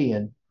story of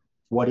Gideon,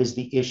 what is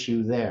the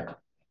issue there?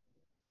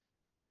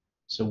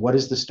 So what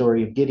is the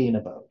story of Gideon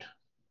about?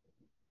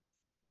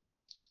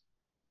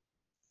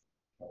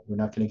 We're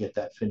not going to get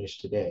that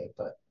finished today,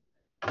 but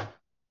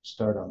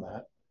start on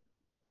that.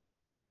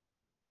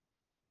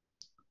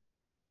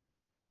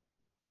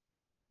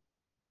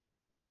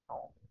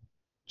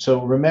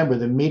 So remember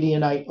the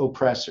Midianite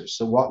oppressors.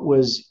 So what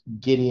was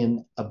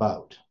Gideon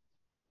about?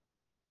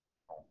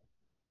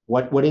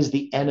 What is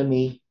the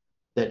enemy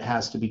that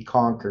has to be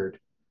conquered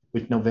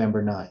with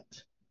November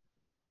 9th,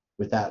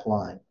 with that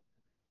line?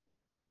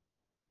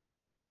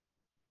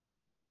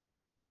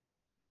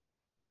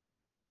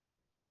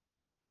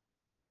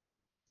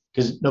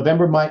 Because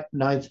November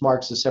 9th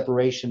marks the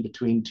separation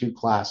between two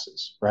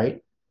classes,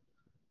 right?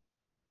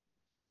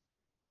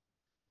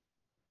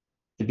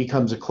 It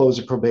becomes a close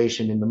of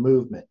probation in the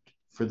movement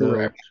for the.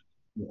 Correct.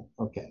 Yeah,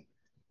 okay.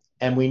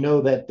 And we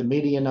know that the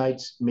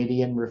Midianites,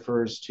 Midian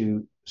refers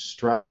to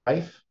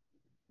strife,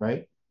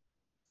 right?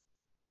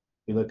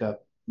 We look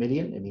up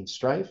Midian, it means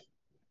strife.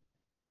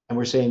 And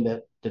we're saying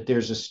that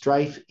there's a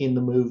strife in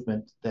the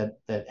movement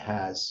that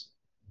has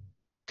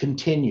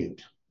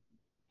continued.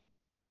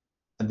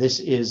 And this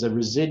is a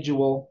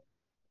residual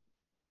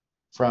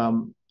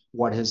from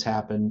what has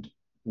happened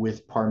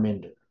with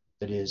Parminder.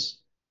 That is,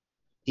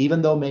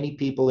 even though many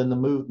people in the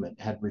movement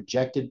had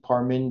rejected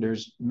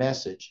Parminder's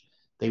message,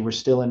 they were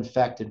still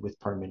infected with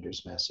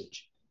Parminder's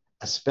message,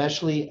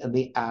 especially in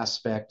the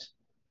aspect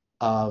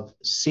of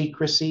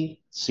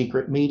secrecy,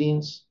 secret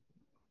meetings,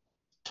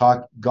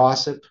 talk,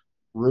 gossip,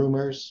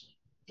 rumors,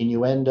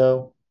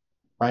 innuendo,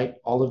 right?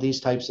 All of these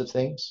types of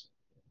things.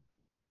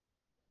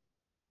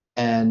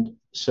 And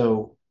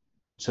so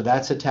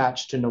that's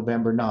attached to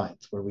November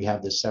 9th, where we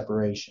have this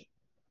separation.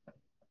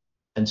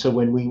 And so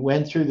when we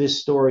went through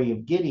this story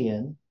of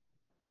Gideon,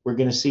 we're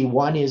going to see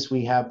one is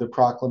we have the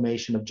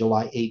proclamation of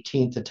July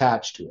 18th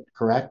attached to it,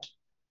 correct?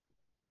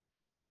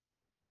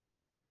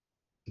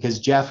 Because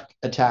Jeff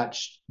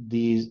attached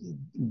the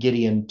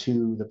Gideon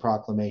to the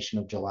proclamation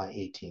of July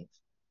 18th.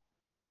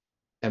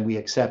 And we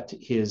accept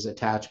his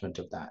attachment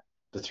of that,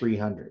 the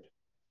 300.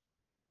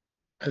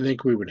 I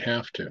think we would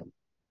have to.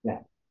 Yeah.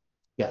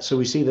 Yeah. So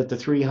we see that the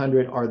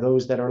 300 are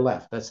those that are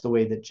left. That's the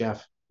way that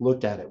Jeff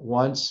looked at it.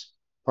 Once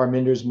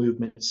Parminder's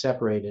movement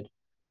separated,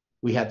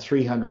 we had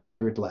 300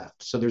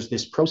 left. So there's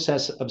this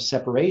process of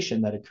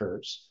separation that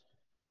occurs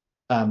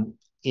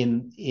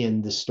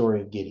in the story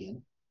of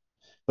Gideon.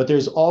 But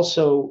there's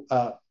also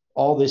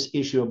all this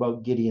issue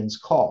about Gideon's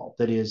call.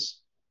 That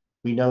is,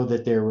 we know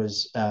that there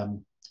was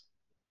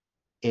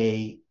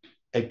a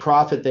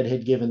prophet that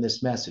had given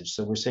this message.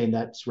 So we're saying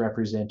that's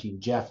representing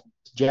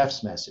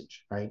Jeff's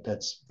message, right?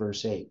 That's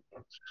verse 8.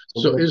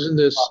 So isn't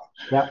this,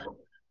 yeah,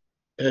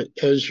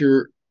 as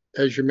you're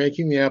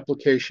making the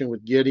application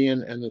with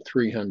Gideon and the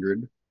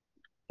 300,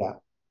 yeah,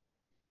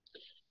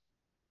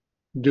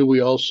 do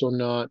we also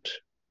not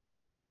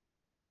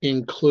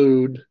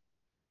include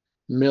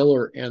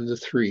Miller and the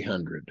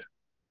 300?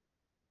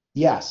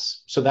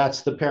 yes. So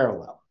that's the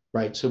parallel,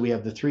 right? So we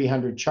have the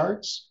 300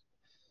 charts.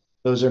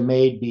 Those are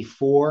made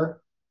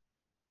before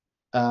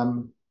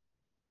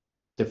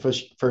the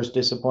first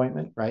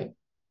disappointment, right?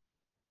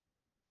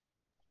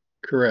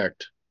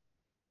 Correct.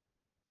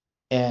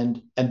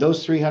 And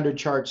those 300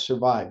 charts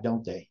survive,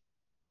 don't they?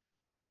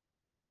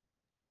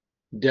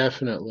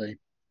 Definitely.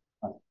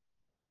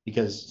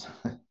 Because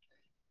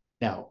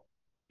now,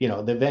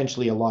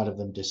 eventually a lot of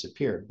them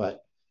disappeared. But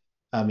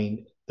I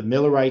mean, the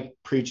Millerite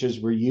preachers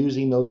were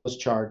using those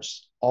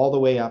charts all the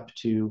way up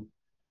to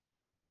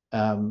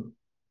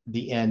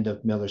the end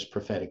of Miller's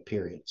prophetic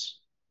periods.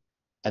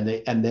 And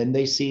then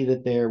they see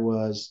that there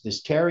was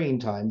this tarrying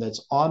time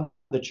that's on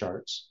the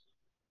charts.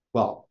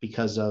 Well,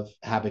 because of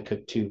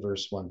Habakkuk 2,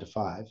 verse 1 to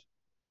 5.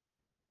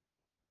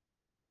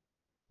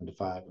 1 to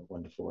 5 or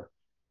 1 to 4.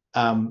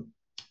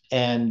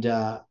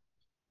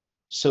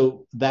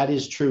 So that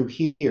is true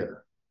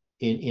here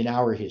in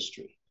our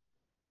history,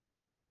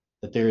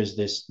 that there is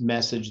this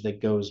message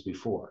that goes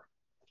before.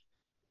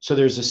 So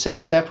there's a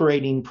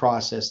separating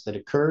process that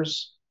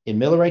occurs in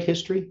Millerite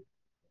history.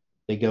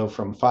 They go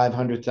from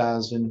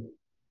 500,000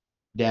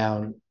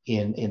 down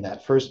in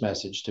that first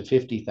message to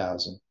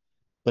 50,000,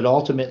 but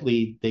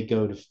ultimately they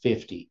go to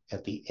 50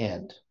 at the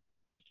end.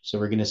 So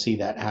we're going to see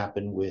that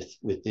happen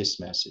with this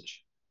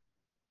message.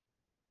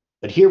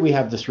 But here we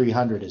have the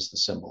 300 as the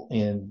symbol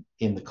in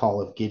the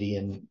call of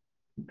Gideon,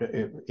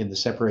 in the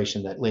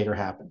separation that later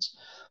happens.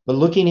 But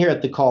looking here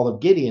at the call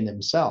of Gideon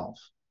himself,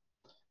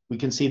 we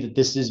can see that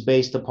this is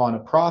based upon a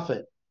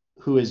prophet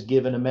who is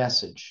given a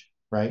message,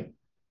 right?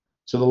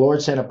 So the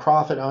Lord sent a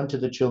prophet unto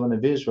the children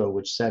of Israel,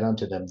 which said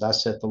unto them,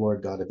 Thus saith the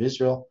Lord God of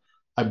Israel,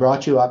 I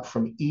brought you up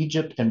from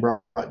Egypt and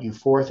brought you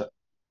forth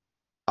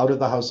out of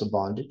the house of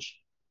bondage,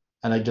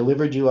 and I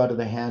delivered you out of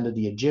the hand of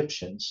the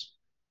Egyptians,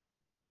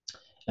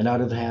 and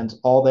out of the hands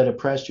all that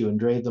oppressed you, and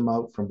drave them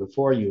out from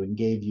before you, and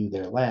gave you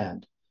their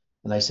land.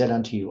 And I said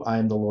unto you, I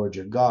am the Lord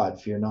your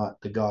God, fear not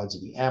the gods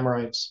of the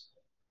Amorites,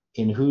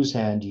 in whose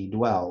hand ye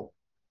dwell,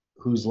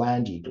 whose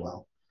land ye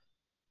dwell.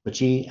 But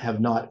ye have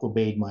not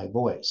obeyed my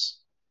voice.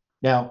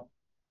 Now,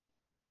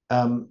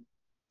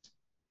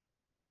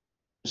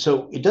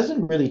 so it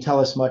doesn't really tell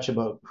us much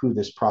about who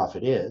this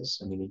prophet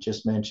is. I mean, it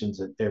just mentions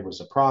that there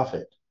was a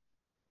prophet.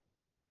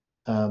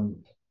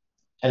 And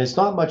it's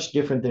not much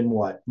different than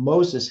what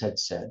Moses had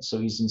said. So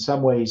he's in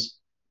some ways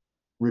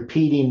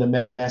repeating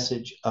the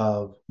message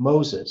of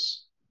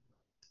Moses.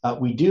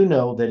 We do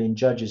know that in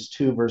Judges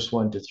 2, verse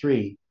 1 to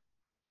 3,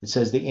 it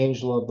says, The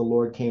angel of the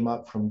Lord came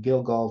up from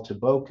Gilgal to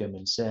Bochim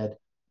and said,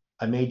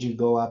 I made you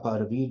go up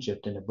out of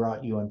Egypt and have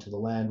brought you unto the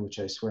land which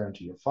I swear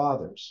unto your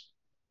fathers.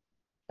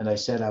 And I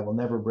said, I will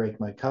never break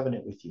my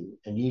covenant with you,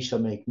 and ye shall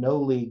make no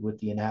league with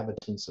the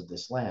inhabitants of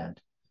this land.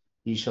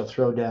 Ye shall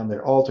throw down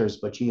their altars,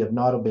 but ye have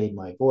not obeyed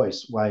my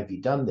voice. Why have ye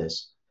done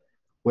this?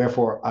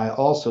 Wherefore I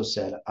also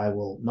said, I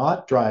will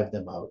not drive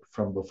them out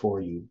from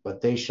before you,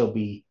 but they shall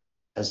be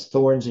as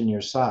thorns in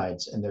your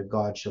sides, and their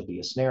God shall be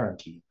a snare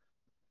unto you.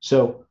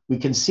 So we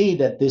can see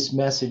that this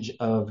message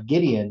of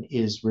Gideon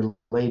is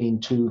relating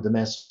to the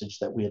message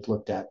that we had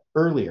looked at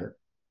earlier.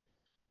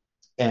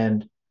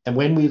 And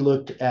when we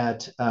looked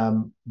at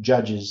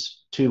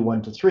Judges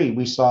 2:1-3,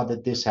 we saw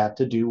that this had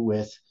to do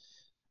with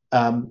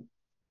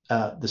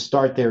the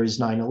start there is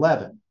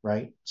 9/11,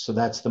 right? So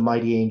that's the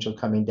mighty angel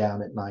coming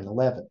down at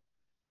 9/11.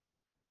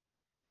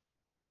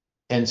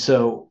 And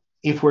so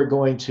if we're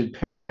going to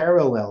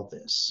parallel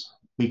this,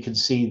 we can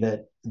see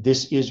that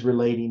this is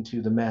relating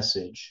to the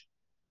message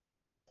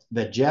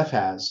that Jeff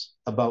has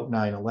about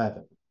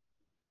 9/11.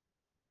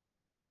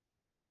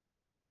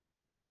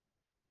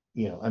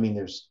 I mean,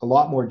 there's a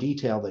lot more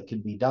detail that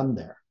could be done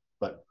there,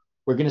 but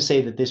we're going to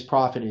say that this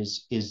prophet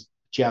is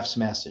Jeff's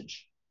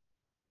message,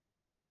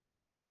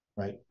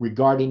 right,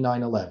 regarding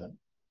 9/11.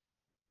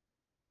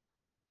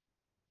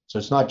 So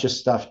it's not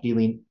just stuff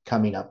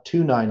coming up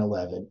to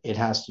 9/11. It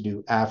has to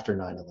do after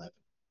 9/11.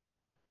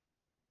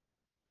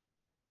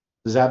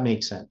 Does that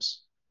make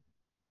sense?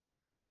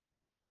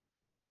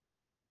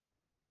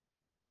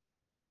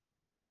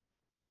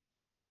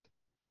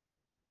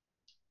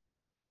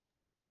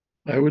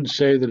 I would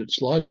say that it's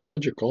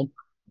logical.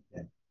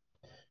 Okay.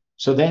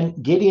 So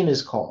then Gideon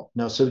is called.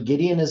 No, so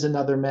Gideon is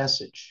another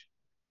message.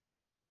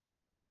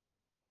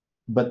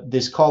 But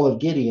this call of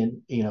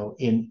Gideon,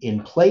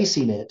 in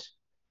placing it,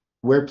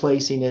 we're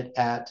placing it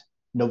at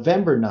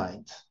November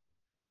 9th,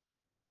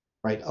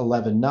 right?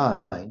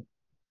 11/9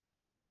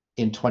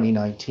 in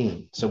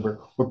 2019. So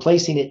we're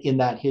placing it in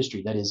that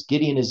history. That is,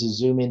 Gideon is a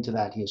zoom into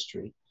that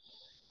history.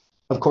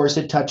 Of course,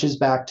 it touches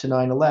back to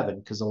 9/11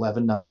 because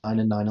 11/9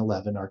 and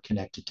 9/11 are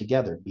connected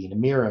together, being a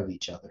mirror of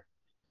each other.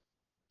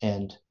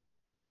 And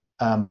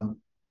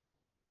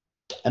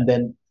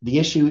then the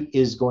issue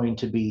is going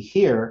to be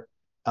here,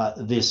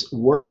 this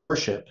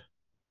worship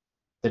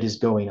that is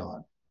going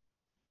on.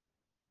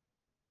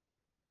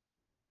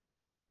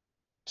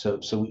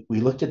 So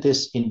we looked at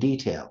this in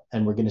detail,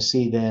 and we're going to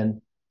see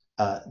then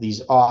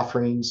these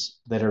offerings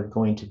that are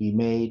going to be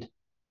made.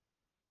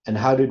 And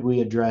how did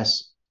we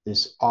address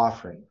this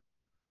offering?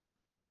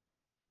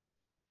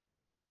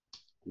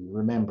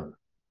 Remember.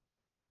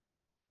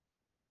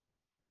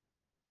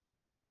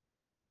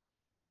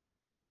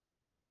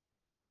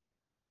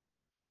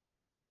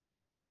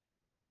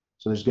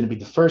 So there's going to be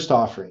the first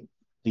offering,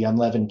 the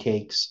unleavened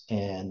cakes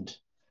and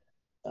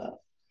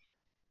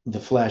the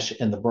flesh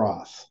and the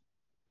broth.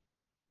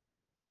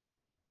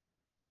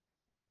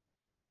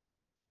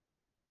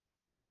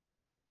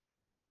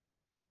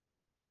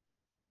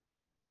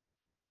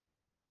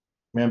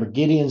 Remember,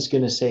 Gideon's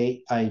going to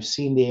say, I've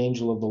seen the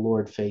angel of the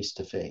Lord face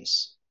to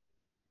face.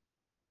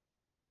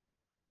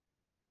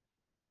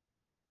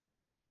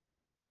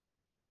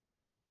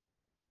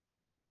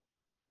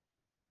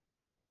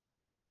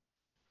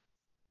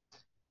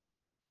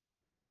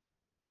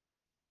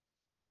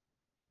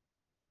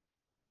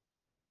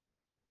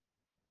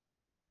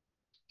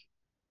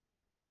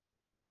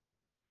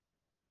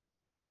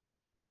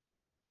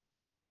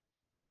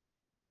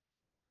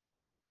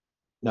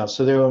 Now,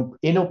 so they're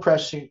in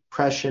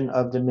oppression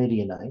of the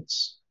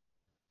Midianites.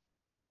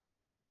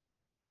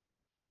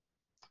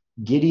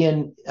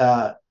 Gideon,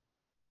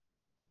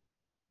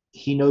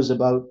 he knows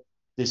about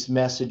this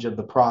message of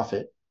the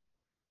prophet.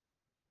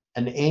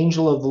 An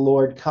angel of the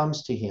Lord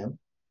comes to him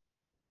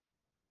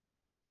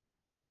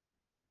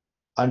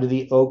under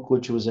the oak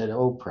which was at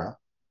Ophrah.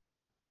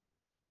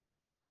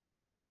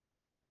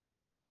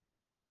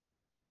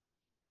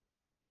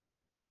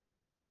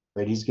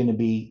 Right, he's going to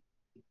be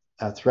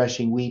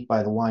threshing wheat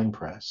by the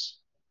winepress.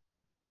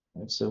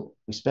 Right, so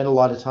we spent a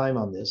lot of time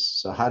on this.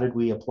 So how did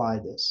we apply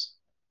this?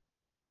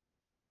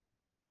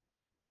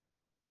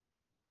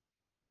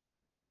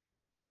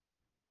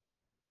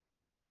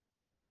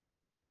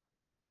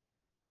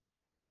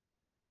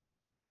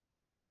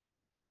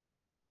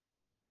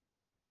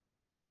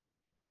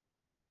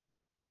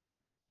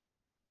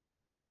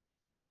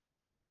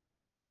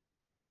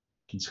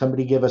 Can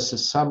somebody give us a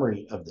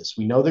summary of this?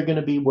 We know they're going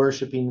to be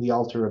worshiping the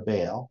altar of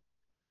Baal,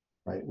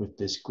 right, with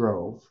this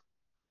grove.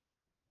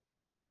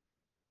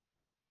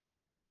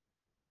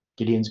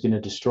 Gideon's going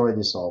to destroy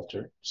this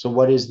altar. So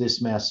what is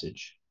this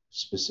message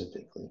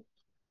specifically?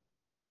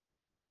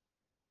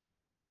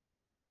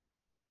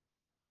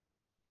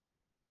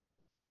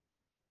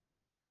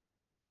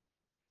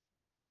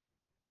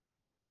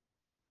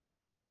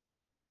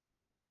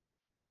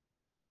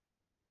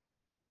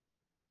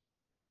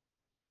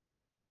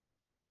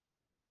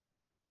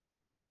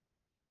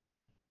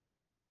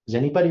 Does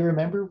anybody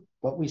remember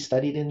what we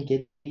studied in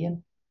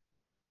Gideon?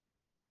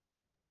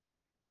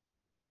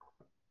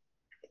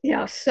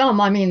 Yeah,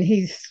 some. I mean,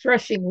 he's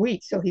threshing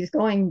wheat, so he's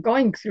going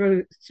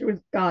through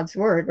God's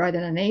word, right?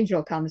 And an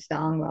angel comes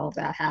down. Well,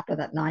 that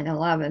happened at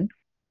 9/11.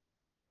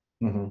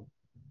 Mm-hmm.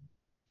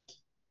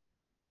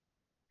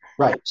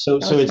 Right. So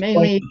it's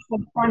mainly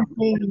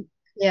confronting.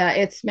 Yeah,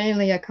 it's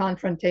mainly a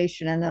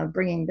confrontation and a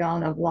bringing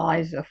down of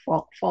lies, of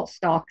false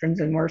doctrines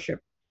and worship.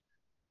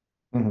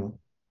 Mm-hmm.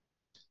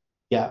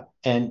 Yeah,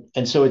 and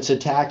so it's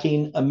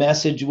attacking a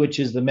message which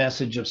is the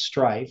message of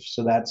strife.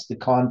 So that's the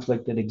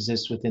conflict that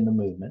exists within the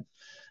movement.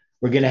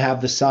 We're going to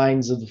have the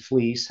signs of the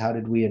fleece. How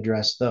did we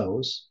address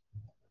those?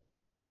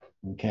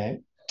 Okay.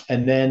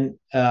 And then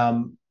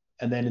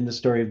in the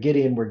story of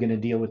Gideon, we're going to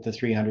deal with the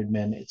 300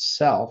 men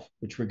itself,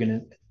 which we're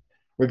going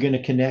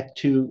to connect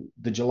to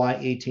the July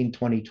 18,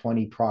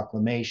 2020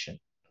 proclamation,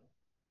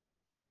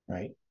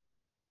 right?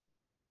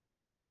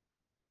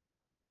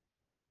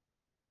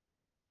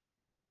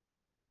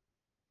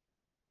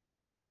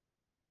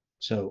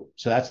 So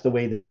that's the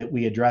way that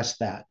we address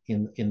that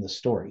in the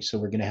story. So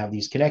we're going to have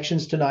these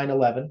connections to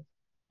 9/11.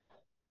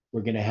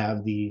 We're going to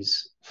have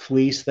these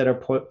fleece that are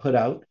put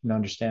out and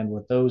understand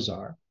what those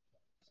are.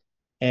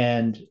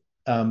 And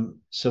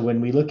so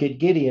when we look at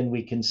Gideon,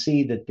 we can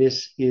see that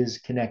this is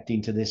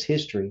connecting to this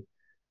history,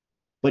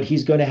 but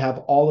he's going to have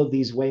all of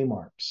these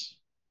waymarks,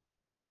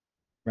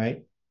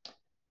 right?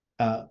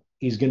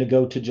 He's going to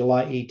go to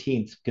July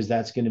 18th because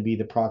that's going to be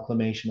the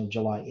proclamation of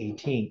July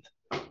 18th.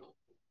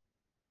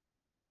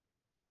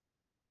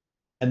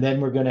 And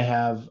then we're going to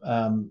have,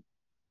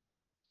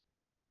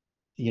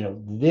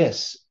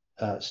 this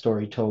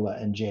story, Tola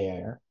and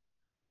Jair,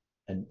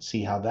 and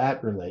see how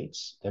that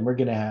relates. Then we're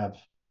going to have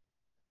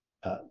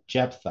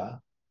Jephthah,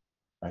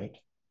 right?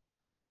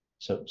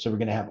 So we're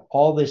going to have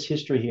all this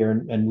history here,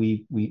 and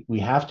we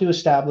have to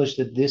establish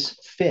that this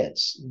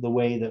fits the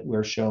way that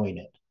we're showing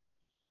it.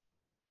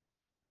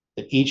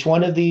 That each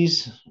one of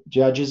these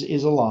judges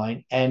is a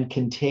line and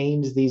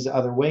contains these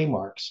other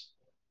waymarks.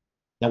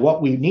 Now,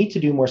 what we need to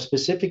do more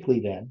specifically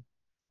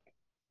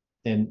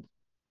then,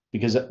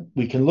 because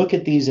we can look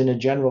at these in a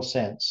general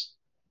sense,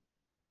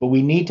 but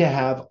we need to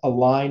have a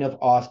line of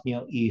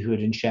Othniel, Ehud,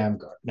 and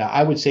Shamgar. Now,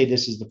 I would say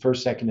this is the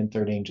first, second, and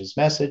third angel's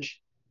message,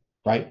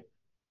 right?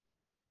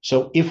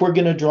 So if we're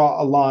going to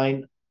draw a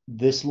line,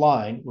 this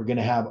line, we're going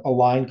to have a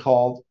line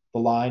called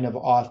the line of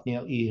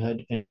Othniel,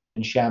 Ehud,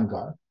 and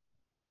Shamgar.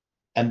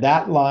 And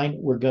that line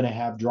we're going to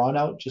have drawn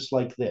out just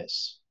like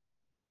this,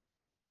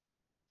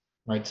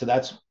 right? So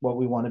that's what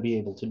we want to be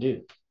able to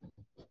do.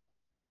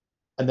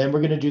 And then we're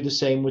going to do the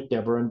same with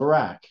Deborah and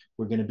Barak.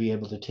 We're going to be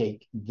able to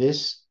take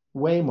this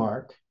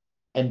waymark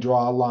and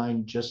draw a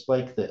line just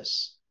like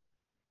this.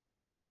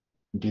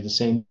 Do the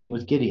same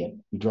with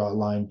Gideon. We draw a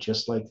line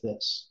just like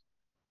this.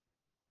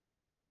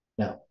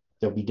 Now,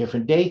 there'll be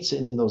different dates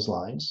in those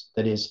lines.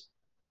 That is,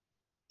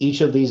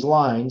 each of these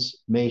lines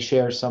may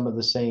share some of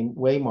the same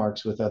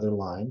waymarks with other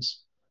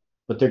lines,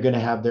 but they're going to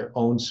have their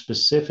own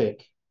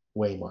specific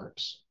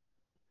waymarks.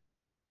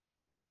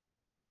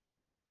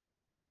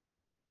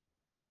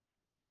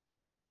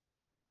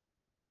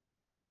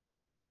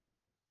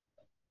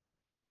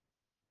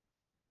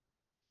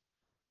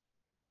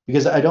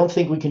 Because I don't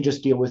think we can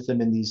just deal with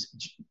them in these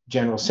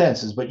general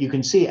senses, but you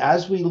can see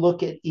as we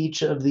look at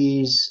each of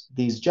these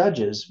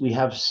judges, we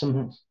have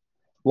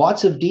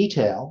lots of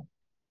detail.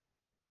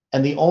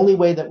 And the only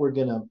way that we're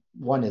going to,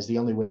 the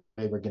only way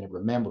we're going to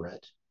remember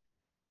it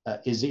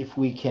is if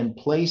we can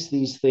place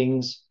these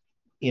things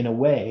in a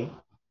way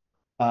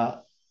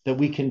that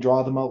we can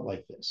draw them out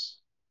like this.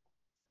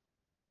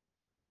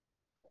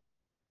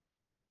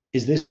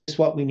 Is this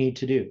what we need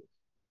to do?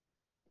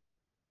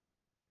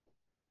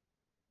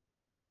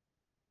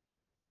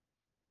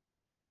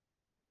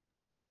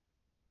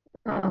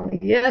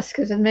 Yes,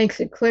 because it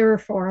makes it clearer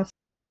for us.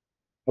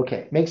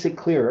 Okay, makes it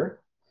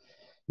clearer.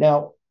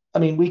 Now, I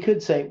mean, we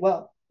could say,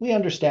 well, we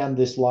understand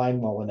this line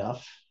well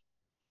enough.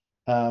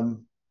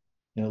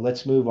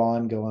 Let's move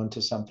on, go on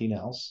to something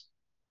else.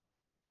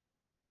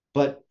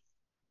 But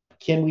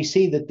can we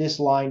see that this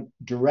line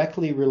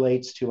directly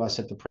relates to us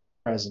at the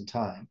present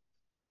time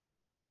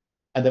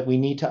and that we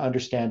need to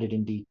understand it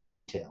in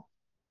detail?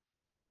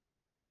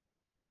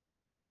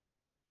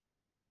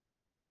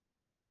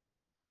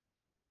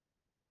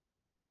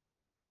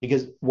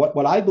 Because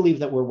what I believe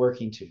that we're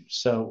working to,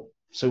 so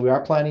we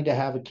are planning to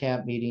have a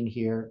camp meeting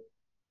here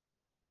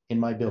in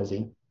my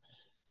building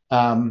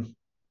on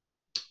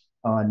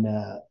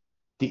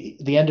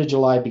the end of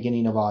July,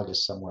 beginning of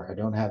August somewhere. I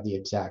don't have the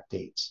exact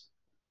dates.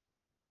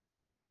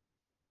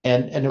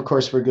 And of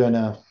course, we're going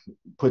to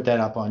put that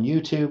up on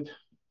YouTube.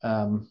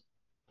 The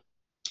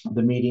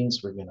meetings,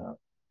 we're going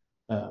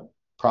to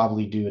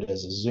probably do it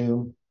as a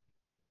Zoom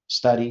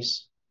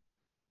studies.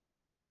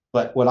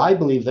 But what I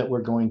believe that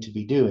we're going to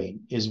be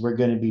doing is we're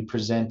going to be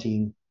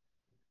presenting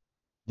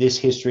this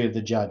history of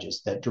the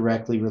judges that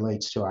directly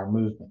relates to our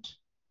movement.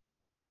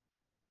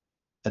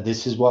 And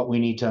this is what we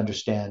need to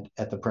understand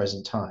at the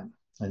present time.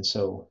 And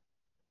so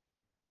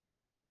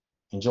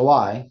in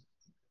July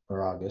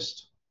or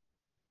August,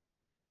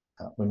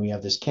 when we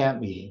have this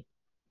camp meeting,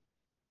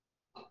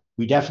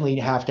 we definitely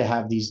have to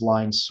have these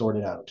lines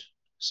sorted out.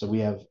 So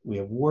we have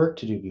work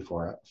to do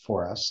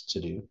for us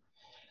to do.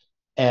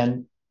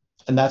 And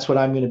that's what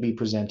I'm going to be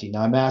presenting.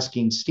 Now I'm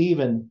asking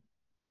Stephen,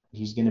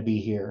 he's going to be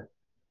here,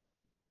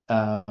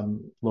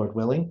 Lord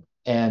willing,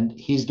 and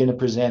he's going to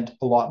present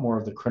a lot more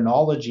of the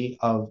chronology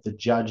of the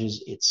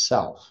judges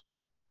itself.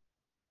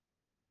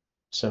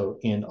 So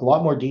in a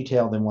lot more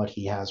detail than what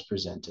he has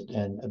presented,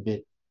 and a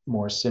bit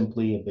more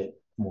simply, a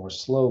bit more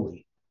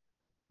slowly.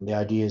 The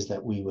idea is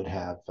that we would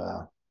have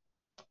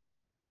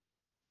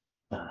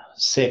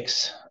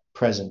 6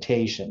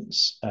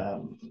 presentations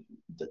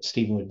that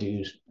Stephen would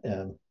do.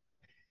 And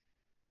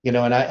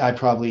I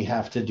probably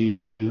have to do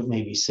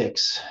maybe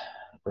 6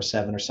 or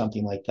 7 or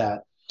something like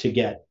that to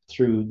get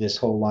through this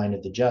whole line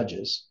of the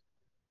judges.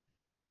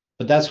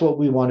 But that's what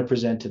we want to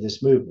present to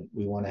this movement.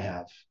 We want to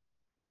have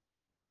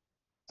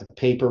a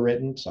paper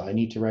written. So I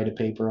need to write a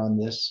paper on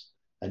this.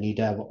 I need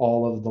to have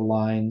all of the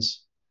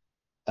lines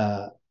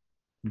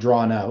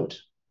drawn out.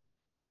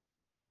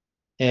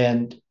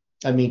 And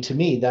I mean, to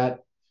me,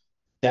 that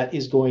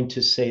is going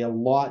to say a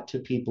lot to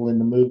people in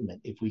the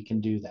movement if we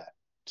can do that.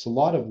 It's a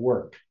lot of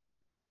work,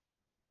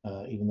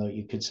 even though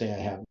you could say I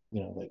have,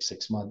 like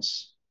 6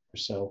 months or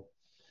so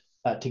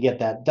to get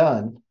that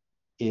done.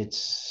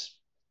 That's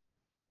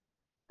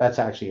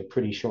actually a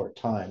pretty short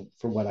time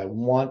for what I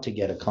want to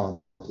get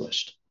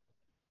accomplished.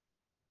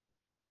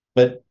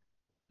 But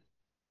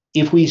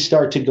if we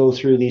start to go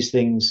through these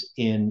things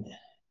in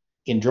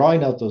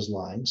drawing out those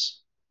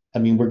lines, I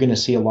mean, we're going to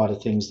see a lot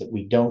of things that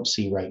we don't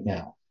see right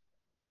now,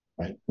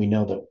 right? We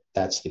know that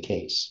that's the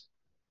case.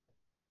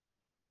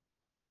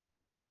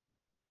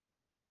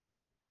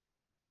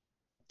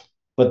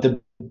 But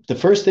the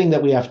first thing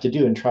that we have to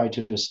do and try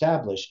to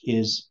establish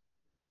is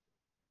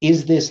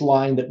this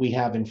line that we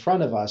have in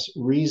front of us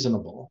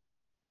reasonable?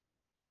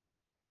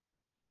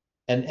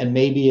 And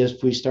maybe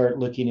if we start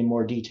looking in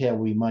more detail,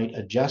 we might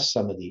adjust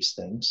some of these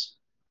things.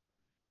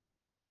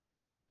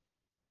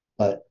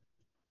 But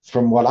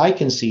from what I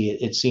can see,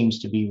 it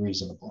seems to be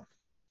reasonable.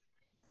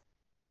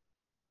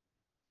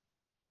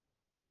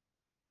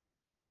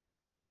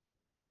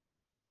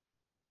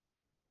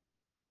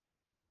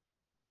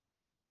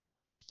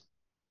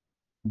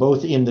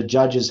 Both in the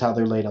judges, how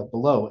they're laid out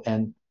below,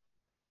 and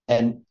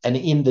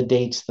in the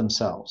dates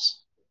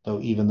themselves.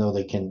 So even though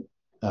they can,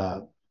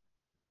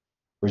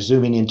 we're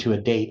zooming into a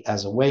date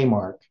as a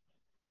waymark,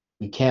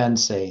 we can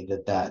say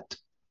that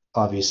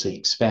obviously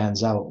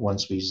expands out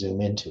once we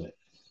zoom into it.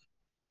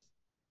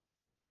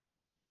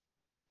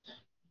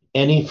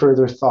 Any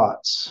further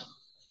thoughts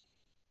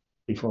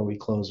before we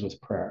close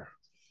with prayer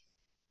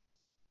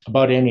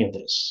about any of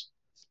this?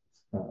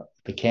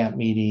 The camp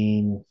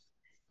meeting,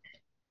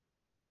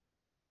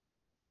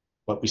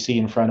 what we see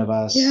in front of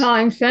us? Yeah,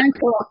 I'm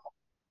thankful.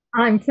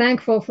 I'm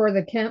thankful for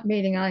the camp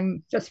meeting.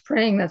 I'm just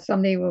praying that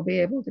somebody will be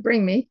able to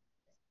bring me.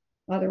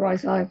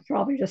 Otherwise, I'd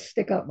probably just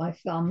stick out my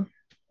thumb.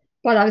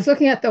 But I was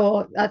looking at the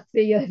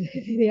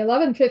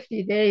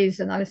 1150 days,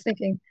 and I was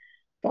thinking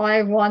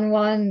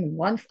 511,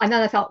 and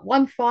then I thought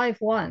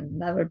 151.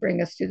 That would bring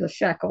us to the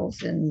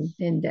shekels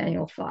in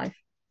Daniel 5.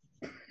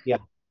 Yeah.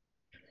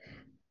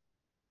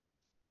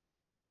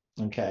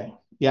 Okay.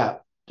 Yeah,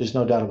 there's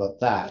no doubt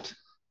about that.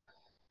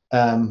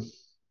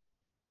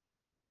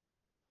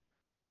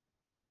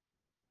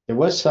 There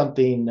was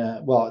something,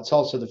 well, it's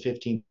also the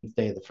 15th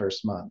day of the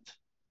first month.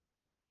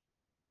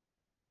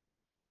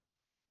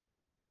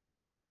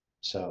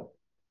 So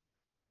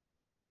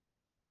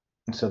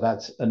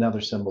that's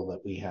another symbol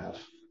that we have.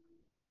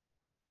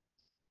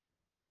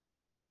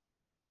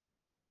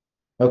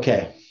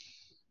 Okay.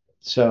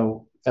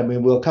 So, I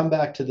mean, we'll come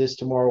back to this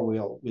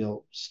tomorrow.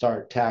 We'll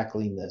start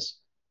tackling this.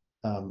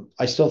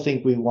 I still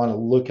think we want to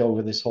look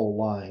over this whole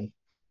line.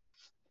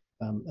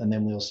 And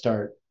then we'll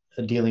start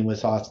dealing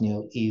with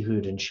Othniel,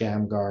 Ehud, and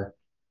Shamgar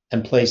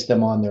and place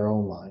them on their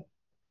own line.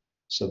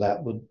 So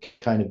that would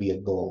kind of be a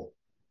goal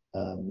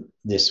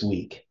this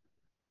week.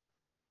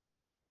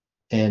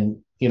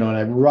 And, and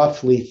I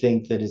roughly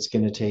think that it's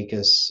going to take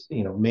us,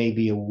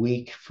 maybe a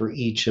week for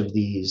each of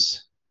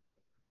these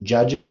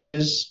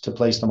judges to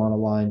place them on a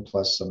line,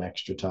 plus some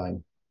extra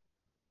time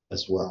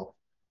as well.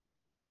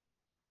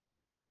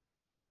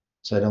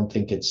 So I don't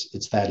think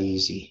it's that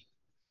easy,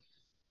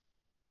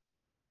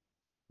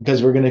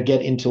 because we're going to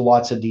get into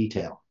lots of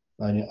detail.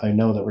 I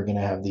know that we're going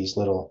to have these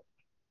little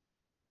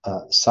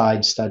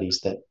side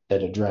studies that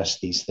address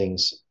these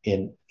things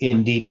in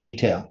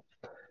detail,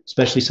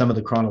 especially some of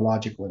the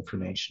chronological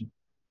information.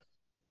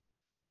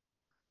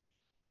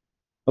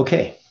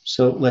 Okay,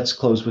 so let's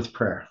close with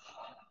prayer.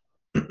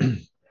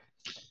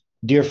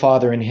 Dear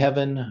Father in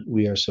heaven,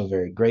 we are so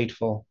very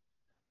grateful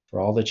for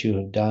all that you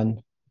have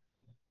done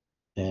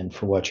and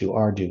for what you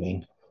are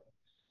doing.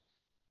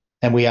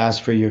 And we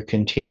ask for your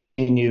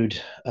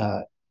continued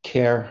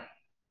care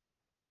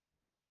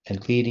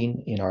and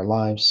leading in our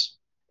lives.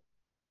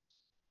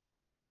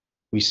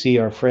 We see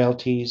our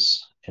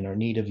frailties and our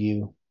need of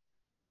you.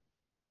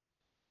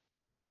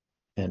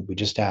 And we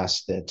just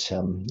ask that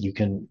you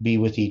can be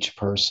with each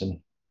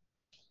person.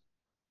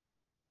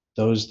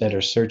 Those that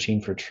are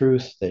searching for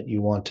truth that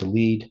you want to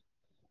lead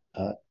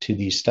to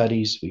these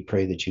studies, we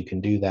pray that you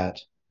can do that.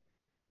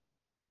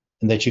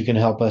 And that you can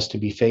help us to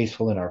be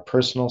faithful in our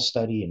personal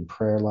study and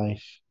prayer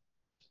life.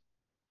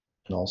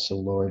 And also,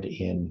 Lord,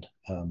 in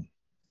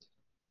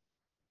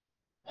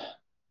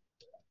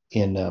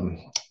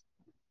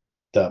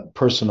the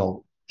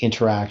personal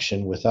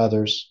interaction with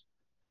others,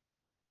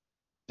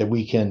 that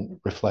we can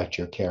reflect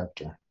your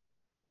character.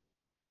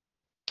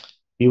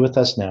 Be with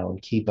us now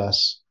and keep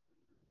us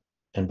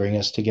and bring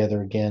us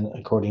together again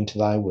according to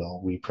thy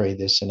will. We pray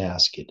this and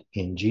ask it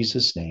in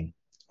Jesus' name.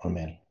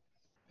 Amen.